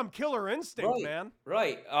needs some killer instinct, man.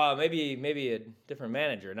 Right. Maybe a different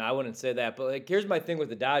manager. No, I wouldn't say that. But like, here's my thing with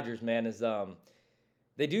the Dodgers, man, is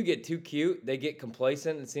they do get too cute. They get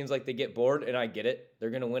complacent. It seems like they get bored, and I get it. They're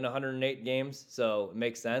going to win 108 games, so it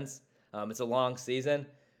makes sense. It's a long season.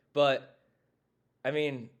 But, I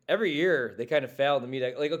mean, every year they kind of fail to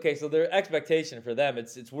meet. Like, okay, so their expectation for them,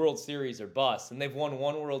 it's World Series or bust. And they've won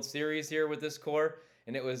 1 World Series here with this core,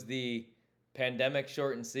 and it was the pandemic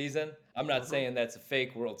shortened season. I'm not saying that's a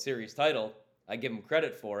fake World Series title. I give them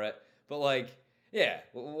credit for it. But like, yeah,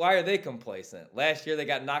 why are they complacent? Last year they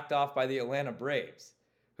got knocked off by the Atlanta Braves,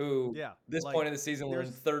 who this point in the season were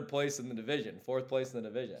in 3rd place in the division, 4th place in the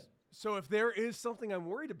division. So if there is something I'm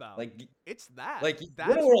worried about, like it's that. Like that's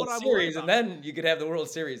win a World what Series, and then you could have the World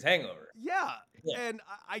Series hangover. Yeah. And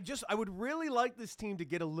I would really like this team to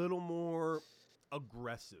get a little more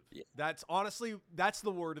aggressive. Yeah. That's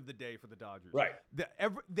the word of the day for the Dodgers. Right.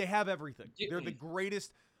 They have everything. They're the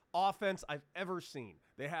greatest offense I've ever seen.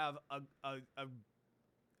 They have a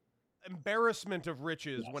embarrassment of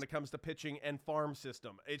riches when it comes to pitching and farm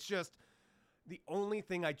system. It's just the only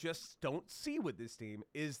thing I just don't see with this team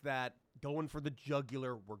is that going for the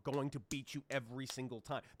jugular, we're going to beat you every single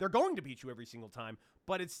time. They're going to beat you every single time,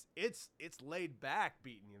 but it's laid back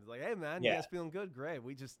beating you. It's like, hey man, you guys feeling good? Great.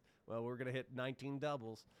 We're going to hit 19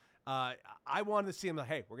 doubles. I wanted to see him like,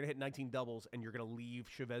 hey, we're going to hit 19 doubles, and you're going to leave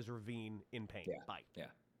Chavez Ravine in pain. Yeah. Bye.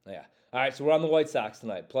 Yeah. All right, so we're on the White Sox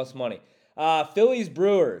tonight, plus money. Phillies,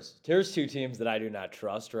 Brewers. Here's 2 teams that I do not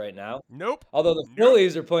trust right now. Nope. Although the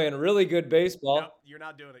Phillies are playing really good baseball. No, you're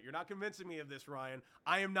not doing it. You're not convincing me of this, Ryan.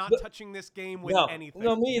 I am not touching this game with anything.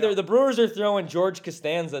 No, me either. The Brewers are throwing George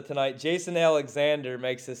Costanza tonight. Jason Alexander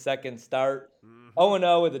makes his 2nd start.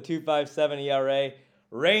 0-0 with a 2.57 ERA.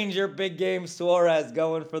 Ranger big game Suarez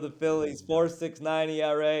going for the Phillies. 4.69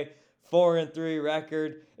 ERA, 4-3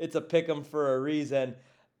 record. It's a pick 'em for a reason.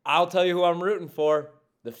 I'll tell you who I'm rooting for.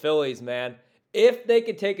 The Phillies, man. If they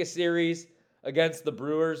could take a series against the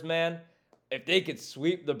Brewers, man, if they could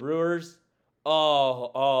sweep the Brewers, they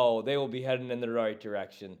will be heading in the right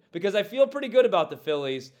direction. Because I feel pretty good about the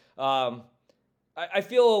Phillies. I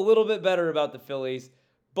feel a little bit better about the Phillies,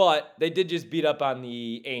 but they did just beat up on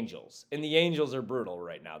the Angels. And the Angels are brutal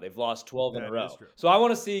right now. They've lost 12 in a row. So I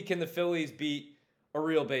want to see, can the Phillies beat a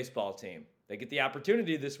real baseball team? They get the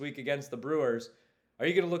opportunity this week against the Brewers. Are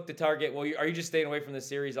you going to look to target? Well, are you just staying away from the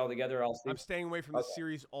series altogether? I'm staying away from the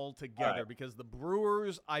series altogether because the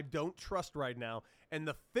Brewers I don't trust right now, and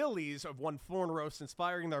the Phillies have won 4 in a row since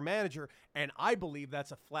firing their manager, and I believe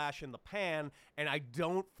that's a flash in the pan, and I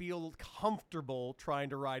don't feel comfortable trying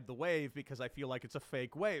to ride the wave because I feel like it's a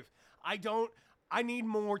fake wave. I need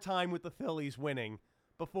more time with the Phillies winning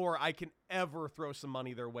before I can ever throw some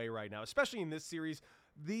money their way right now, especially in this series.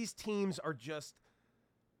 These teams are just,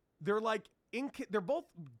 they're both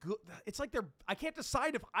good. It's like I can't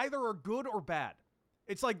decide if either are good or bad.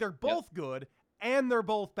 It's like they're both good and they're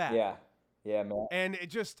both bad. Yeah, man. And it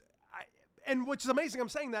just, and which is amazing. I'm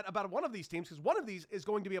saying that about one of these teams because one of these is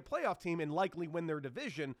going to be a playoff team and likely win their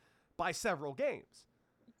division by several games.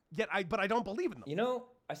 But I don't believe in them. You know,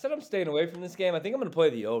 I said I'm staying away from this game. I think I'm going to play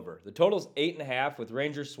the over. The total's 8.5 with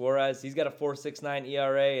Ranger Suarez. He's got a 4.69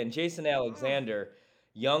 ERA. And Jason Alexander,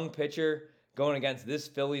 young pitcher, going against this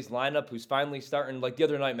Phillies lineup who's finally starting. Like the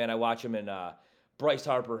other night, man, I watch him in Bryce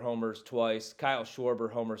Harper homers twice, Kyle Schwarber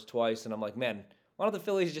homers twice. And I'm like, man, why don't the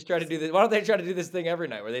Phillies just try to do this? Why don't they try to do this thing every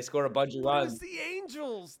night where they score a bunch of runs? It's the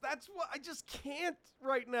Angels. That's what I just can't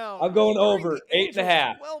right now. I'm going over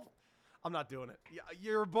 8.5. Well, I'm not doing it.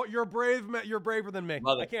 You're brave. You're braver than me.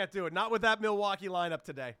 I can't do it. Not with that Milwaukee lineup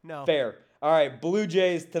today. No. Fair. All right, Blue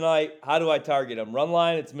Jays tonight. How do I target them? Run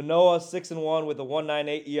line. It's Manoah 6-1 with a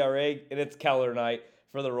 1.98 ERA, and it's Keller night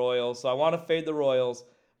for the Royals. So I want to fade the Royals,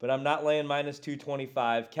 but I'm not laying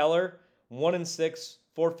 -225. Keller 1-6,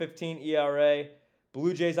 4.15 ERA.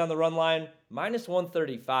 Blue Jays on the run line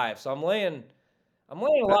 -135. So I'm laying a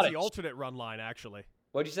lot of. That's the alternate run line, actually.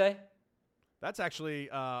 What'd you say? That's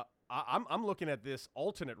actually. I'm looking at this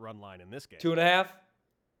alternate run line in this game. 2.5.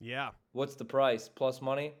 Yeah. What's the price? Plus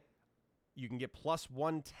money? You can get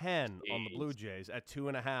 +110 on the Blue Jays at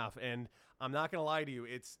 2.5, and I'm not gonna lie to you,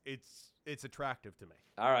 it's attractive to me.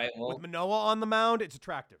 All right. Well, with Manoah on the mound, it's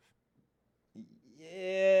attractive.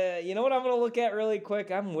 Yeah. You know what I'm gonna look at really quick?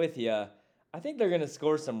 I'm with you. I think they're gonna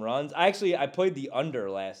score some runs. I played the under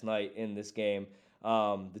last night in this game.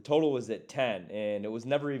 The total was at 10, and it was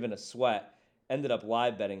never even a sweat. Ended up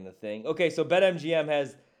live betting the thing. Okay, so BetMGM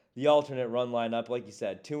has the alternate run line up, like you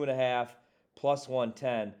said, 2.5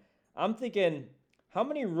 +110. I'm thinking, how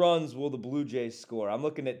many runs will the Blue Jays score? I'm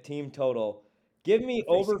looking at team total. Give me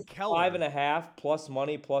over 5.5 plus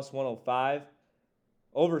money +105.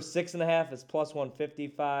 Over 6.5 is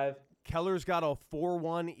 +155. Keller's got a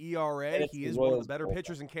 4.1 ERA. He is one of the better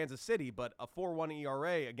pitchers in Kansas City, but a 4.1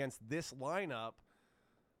 ERA against this lineup.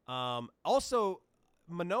 Also,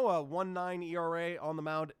 Manoah 1.9 ERA on the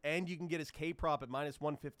mound, and you can get his K prop at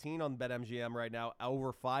 -115 on BetMGM right now,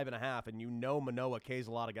 over 5.5, and you know Manoah K's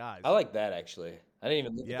a lot of guys. I like that actually. I didn't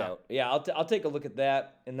even look at that. Yeah, I'll take a look at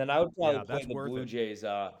that, and then I would probably play the Blue Jays.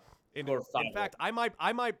 In fact, I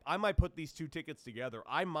might put these two tickets together.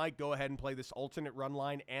 I might go ahead and play this alternate run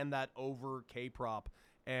line and that over K prop,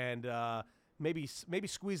 and maybe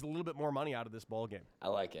squeeze a little bit more money out of this ball game. I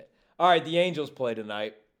like it. All right, the Angels play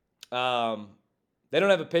tonight. They don't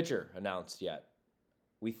have a pitcher announced yet.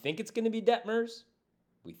 We think it's going to be Detmers.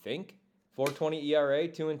 We think 4.20 ERA,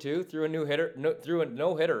 2-2, threw a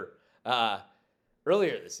no-hitter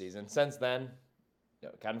earlier this season. Since then,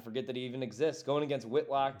 kind of forget that he even exists. Going against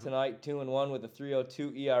Whitlock tonight, 2-1 with a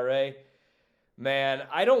 3.02 ERA. Man,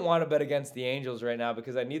 I don't want to bet against the Angels right now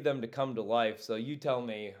because I need them to come to life. So you tell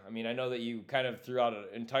me. I mean, I know that you kind of threw out an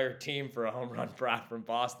entire team for a home run prop from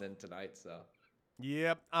Boston tonight, so.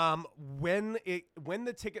 Yep. When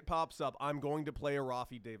the ticket pops up, I'm going to play a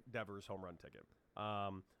Rafi Devers home run ticket.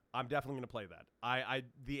 I'm definitely going to play that.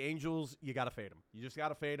 The Angels, you got to fade them. You just got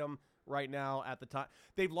to fade them right now. At the time,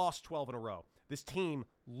 they've lost 12 in a row. This team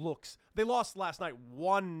they lost last night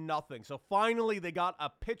 1-0. So finally, they got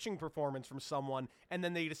a pitching performance from someone, and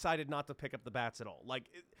then they decided not to pick up the bats at all.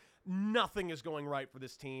 Nothing is going right for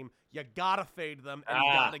this team. You gotta fade them, and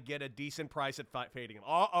you gotta get a decent price at fading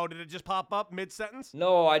them. Did it just pop up mid-sentence?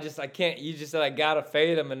 No, I can't. You just said I gotta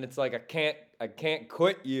fade them, and it's like I can't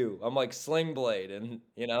quit you. I'm like Sling Blade, and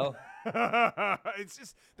it's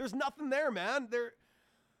just there's nothing there, man.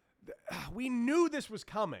 We knew this was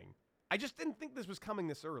coming. I just didn't think this was coming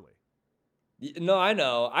this early. No, I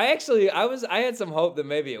know. I had some hope that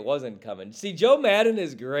maybe it wasn't coming. See, Joe Madden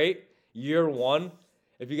is great year one.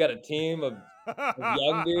 If you got a team of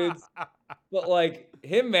young dudes, but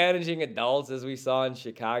him managing adults as we saw in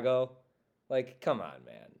Chicago, come on,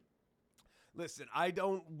 man. Listen, I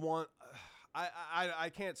don't want.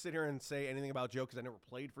 I can't sit here and say anything about Joe because I never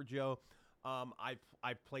played for Joe.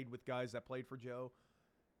 I've played with guys that played for Joe,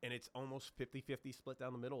 and it's almost 50-50 split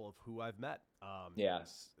down the middle of who I've met.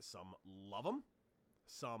 Some love him,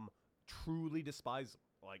 some truly despise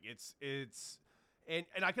him. It's. And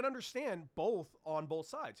I can understand on both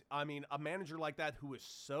sides. I mean, a manager like that who is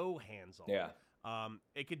so hands-on,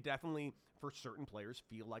 it could definitely, for certain players,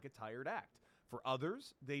 feel like a tired act. For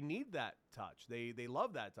others, they need that touch. They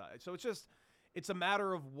love that touch. So it's a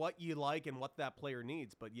matter of what you like and what that player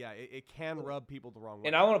needs. But, yeah, it can rub people the wrong way.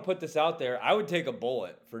 And I want to put this out there. I would take a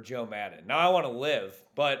bullet for Joe Madden. Now, I want to live.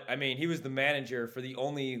 But, I mean, he was the manager for the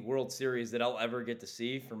only World Series that I'll ever get to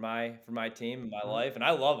see for my team in my life. And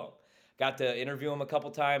I love him. Got to interview him a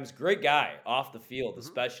couple times. Great guy off the field,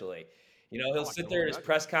 especially. He'll sit there at his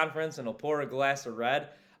press conference and he'll pour a glass of red.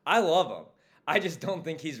 I love him. I just don't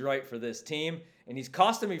think he's right for this team, and he's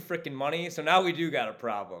costing me freaking money. So now we do got a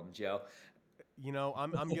problem, Joe.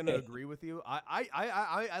 I'm going to agree with you.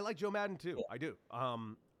 I like Joe Madden too. I do.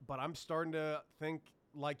 But I'm starting to think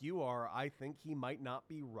like you are. I think he might not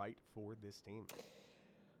be right for this team.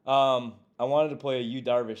 I wanted to play a Yu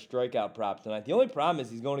Darvish strikeout prop tonight. The only problem is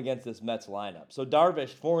he's going against this Mets lineup. So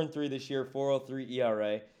Darvish, 4-3 this year, 4.03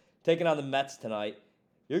 ERA, taking on the Mets tonight.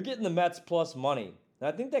 You're getting the Mets plus money. And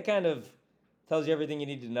I think that kind of tells you everything you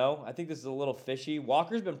need to know. I think this is a little fishy.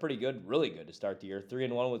 Walker's been pretty good, really good to start the year.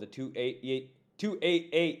 3-1 with a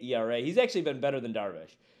 2.88 ERA. He's actually been better than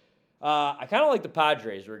Darvish. I kind of like the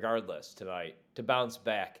Padres regardless tonight to bounce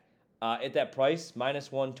back. At that price,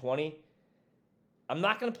 minus 120. I'm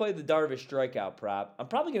not going to play the Darvish strikeout prop. I'm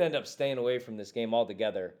probably going to end up staying away from this game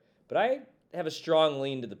altogether. But I have a strong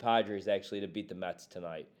lean to the Padres, actually, to beat the Mets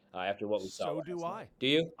tonight after what we saw. So do I. Night. Do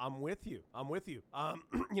you? I'm with you.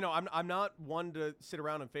 I'm not one to sit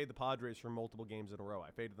around and fade the Padres for multiple games in a row.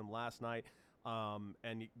 I faded them last night.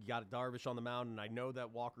 And you got Darvish on the mound, and I know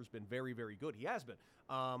that Walker's been very, very good. He has been.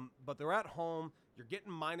 But they're at home. You're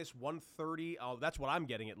getting minus 130. Oh, that's what I'm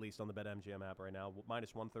getting, at least on the BetMGM app right now.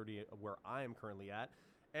 Minus 130 where I am currently at.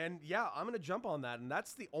 And, yeah, I'm going to jump on that, and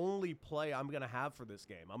that's the only play I'm going to have for this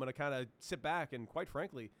game. I'm going to kind of sit back and, quite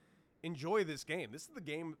frankly, enjoy this game. This is the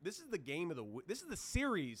game of the week. This is the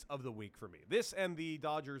series of the week for me. This and the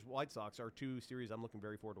Dodgers-White Sox are two series I'm looking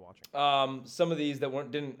very forward to watching. Some of these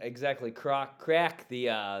that didn't exactly crack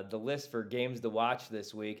the list for games to watch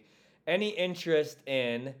this week. Any interest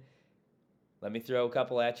in, let me throw a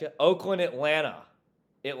couple at you, Oakland, Atlanta.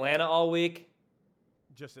 Atlanta all week.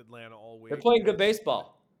 Just Atlanta all week. They're playing good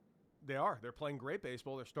baseball. They are. They're playing great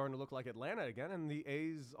baseball. They're starting to look like Atlanta again, and the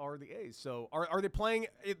A's are the A's. So are they playing?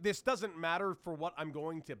 This doesn't matter for what I'm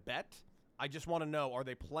going to bet. I just want to know, are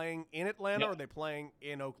they playing in Atlanta or are they playing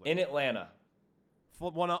in Oakland? In Atlanta.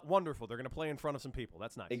 Wonderful. They're going to play in front of some people.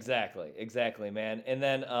 That's nice. Exactly, man. And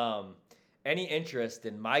then any interest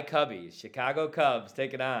in my Cubbies, Chicago Cubs,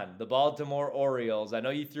 taking on the Baltimore Orioles. I know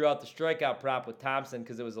you threw out the strikeout prop with Thompson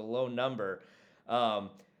because it was a low number.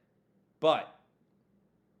 But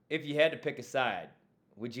if you had to pick a side,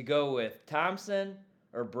 would you go with Thompson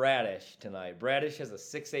or Bradish tonight? Bradish has a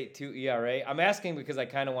 6.82 ERA. I'm asking because I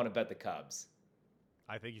kind of want to bet the Cubs.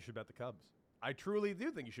 I think you should bet the Cubs. I truly do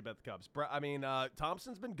think you should bet the Cubs.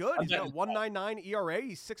 Thompson's been good. He's got a 1.99 ERA.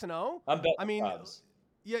 He's 6-0. I'm betting the Cubs.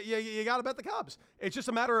 Yeah, you got to bet the Cubs. It's just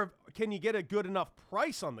a matter of, can you get a good enough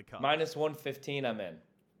price on the Cubs? Minus 115, I'm in.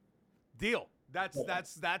 Deal.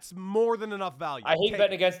 That's more than enough value. I hate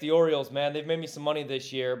betting against the Orioles, man. They've made me some money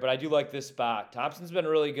this year, but I do like this spot. Thompson's been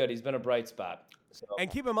really good. He's been a bright spot. So. And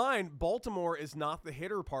keep in mind, Baltimore is not the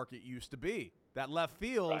hitter park it used to be. That left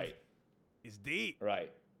field is deep.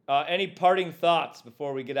 Right. Any parting thoughts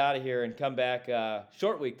before we get out of here and come back?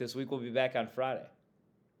 Short week this week. We'll be back on Friday.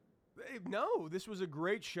 No, this was a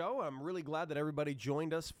great show. I'm really glad that everybody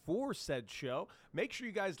joined us for said show. Make sure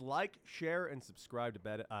you guys like, share, and subscribe to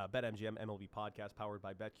BetMGM MLB Podcast powered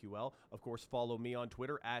by BetQL. Of course, follow me on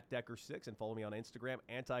Twitter at Decker6 and follow me on Instagram,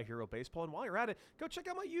 Antihero Baseball. And while you're at it, go check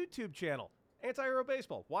out my YouTube channel, Antihero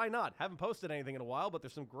Baseball. Why not? Haven't posted anything in a while, but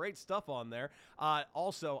there's some great stuff on there.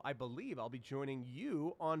 Also, I believe I'll be joining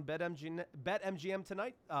you on BetMGM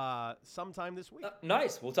tonight sometime this week.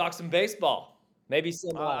 Nice. We'll talk some baseball. Maybe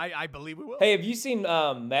some. I believe we will. Hey, have you seen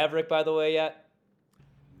Maverick, by the way, yet?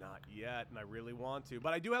 Not yet, and I really want to.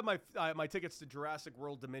 But I do have my tickets to Jurassic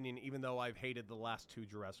World Dominion, even though I've hated the last two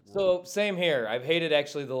Jurassic World. So, same here. I've hated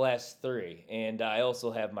actually the last three, and I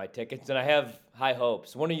also have my tickets, and I have high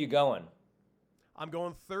hopes. When are you going? I'm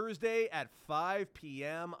going Thursday at 5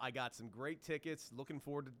 p.m. I got some great tickets. Looking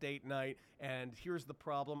forward to date night. And here's the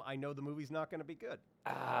problem. I know the movie's not going to be good.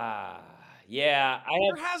 Yeah.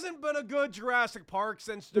 There hasn't been a good Jurassic Park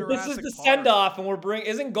since Jurassic Park. This is the send-off, and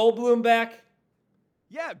isn't Goldblum back?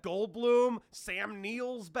 Yeah, Goldblum, Sam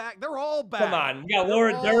Neill's back. They're all back. Come on. We got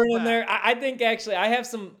Laura Dern in there. I think, actually, I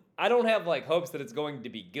don't have, hopes that it's going to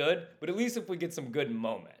be good, but at least if we get some good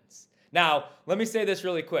moments. Now, let me say this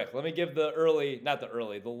really quick. Let me give the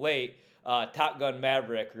late Top Gun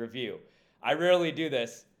Maverick review. I rarely do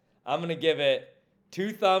this. I'm going to give it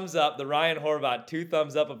 2 thumbs up, the Ryan Horvat 2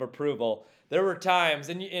 thumbs up of approval. There were times,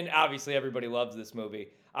 and obviously everybody loves this movie,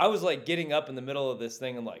 I was getting up in the middle of this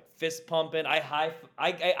thing and fist pumping.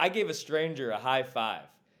 I gave a stranger a high five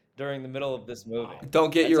during the middle of this movie.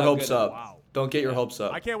 Don't get your hopes up. Wow. Don't get your hopes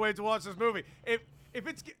up. I can't wait to watch this movie. If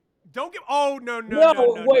it's... Don't give. Oh no!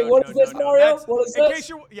 Wait, what is this, Mario? What is this?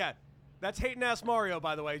 That's Hating Ass Mario,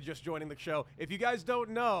 by the way, just joining the show. If you guys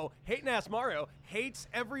don't know, Hating Ass Mario hates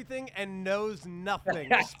everything and knows nothing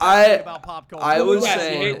about pop culture. I was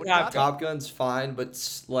saying Top Gun's fine, but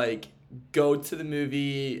go to the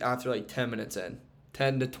movie after 10 minutes in,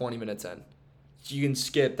 10 to 20 minutes in. you can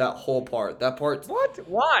skip that whole part. That part. What?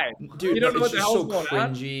 Why? Dude, you don't know it's what the just hell's so going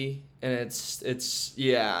cringy, and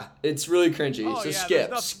it's really cringy. Oh, so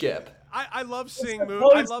yeah, skip. I love seeing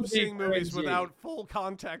movies. I love seeing movies without full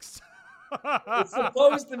context. It's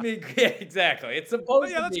supposed to be exactly. It's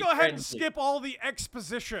supposed to be. Let's go ahead and skip all the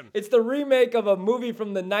exposition. It's the remake of a movie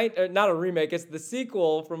from the not a remake. It's the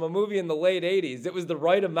sequel from a movie in the late '80s. It was the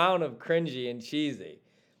right amount of cringy and cheesy.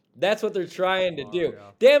 That's what they're trying to do.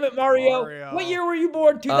 Damn it, Mario! What year were you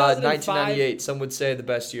born? 2005. 1998. Some would say the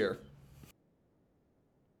best year.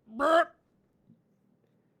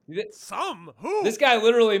 Some? Who? This guy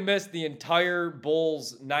literally missed the entire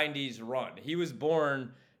Bulls '90s run. He was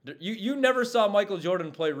born. You never saw Michael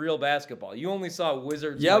Jordan play real basketball. You only saw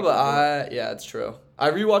Wizards. Yeah, but it's true. I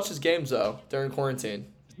rewatched his games though during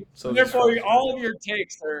quarantine. So therefore, all of your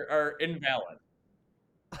takes are invalid.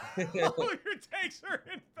 All your takes are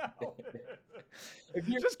invalid.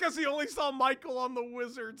 Just because he only saw Michael on the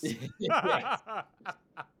Wizards.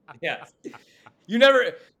 Yes. You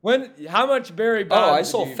never. How much Barry Bonds? Oh, I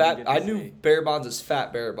saw fat. I knew Barry Bonds as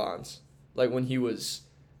Fat Barry Bonds. Like when he was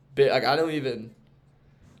big. Like I don't even.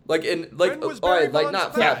 Like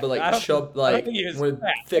not fat, but like chub, like when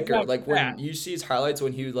thicker. Like when you see his highlights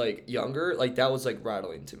when he was like younger, like that was like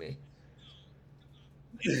rattling to me.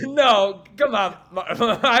 No, come on.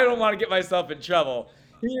 I don't want to get myself in trouble.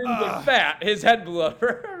 He isn't fat. His head blew up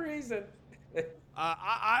for a reason.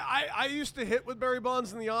 I used to hit with Barry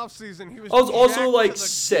Bonds in the offseason. I was also like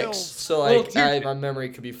 6, so like my memory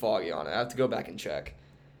could be foggy on it. I have to go back and check.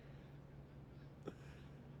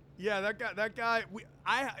 Yeah, that guy.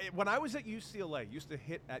 When I was at UCLA, used to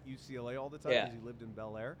hit at UCLA all the time because he lived in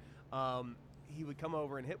Bel Air. He would come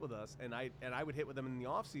over and hit with us, and I would hit with him in the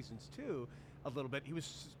off seasons too, a little bit. He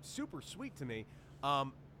was super sweet to me.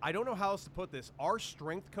 I don't know how else to put this. Our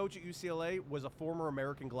strength coach at UCLA was a former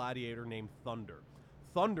American gladiator named Thunder.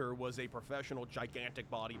 Thunder was a professional, gigantic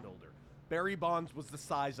bodybuilder. Barry Bonds was the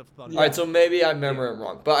size of Thunder. All right, so maybe I remember it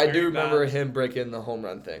wrong, but I do remember him breaking the home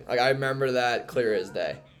run thing. Like I remember that clear as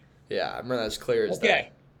day. Yeah, I remember that as clear as day.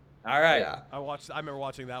 Okay. All right. Yeah. I remember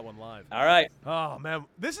watching that one live. All right. Oh man,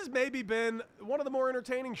 this has maybe been one of the more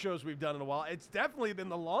entertaining shows we've done in a while. It's definitely been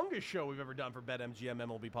the longest show we've ever done for BetMGM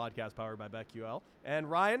MLB Podcast powered by BetQL. And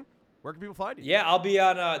Ryan, where can people find you? Yeah, I'll be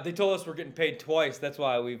on. They told us we're getting paid twice. That's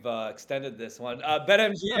why we've extended this one.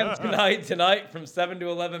 BetMGM tonight from 7 to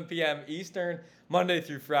 11 p.m. Eastern, Monday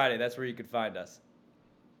through Friday. That's where you can find us.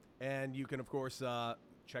 And you can, of course,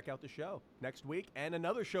 check out the show next week and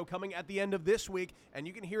another show coming at the end of this week. And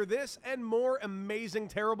you can hear this and more amazing,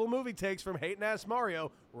 terrible movie takes from Hating Ass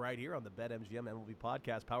Mario right here on the BetMGM MLB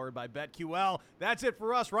Podcast powered by BetQL. That's it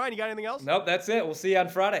for us. Ryan, you got anything else? Nope, that's it. We'll see you on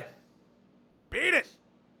Friday. Beat it.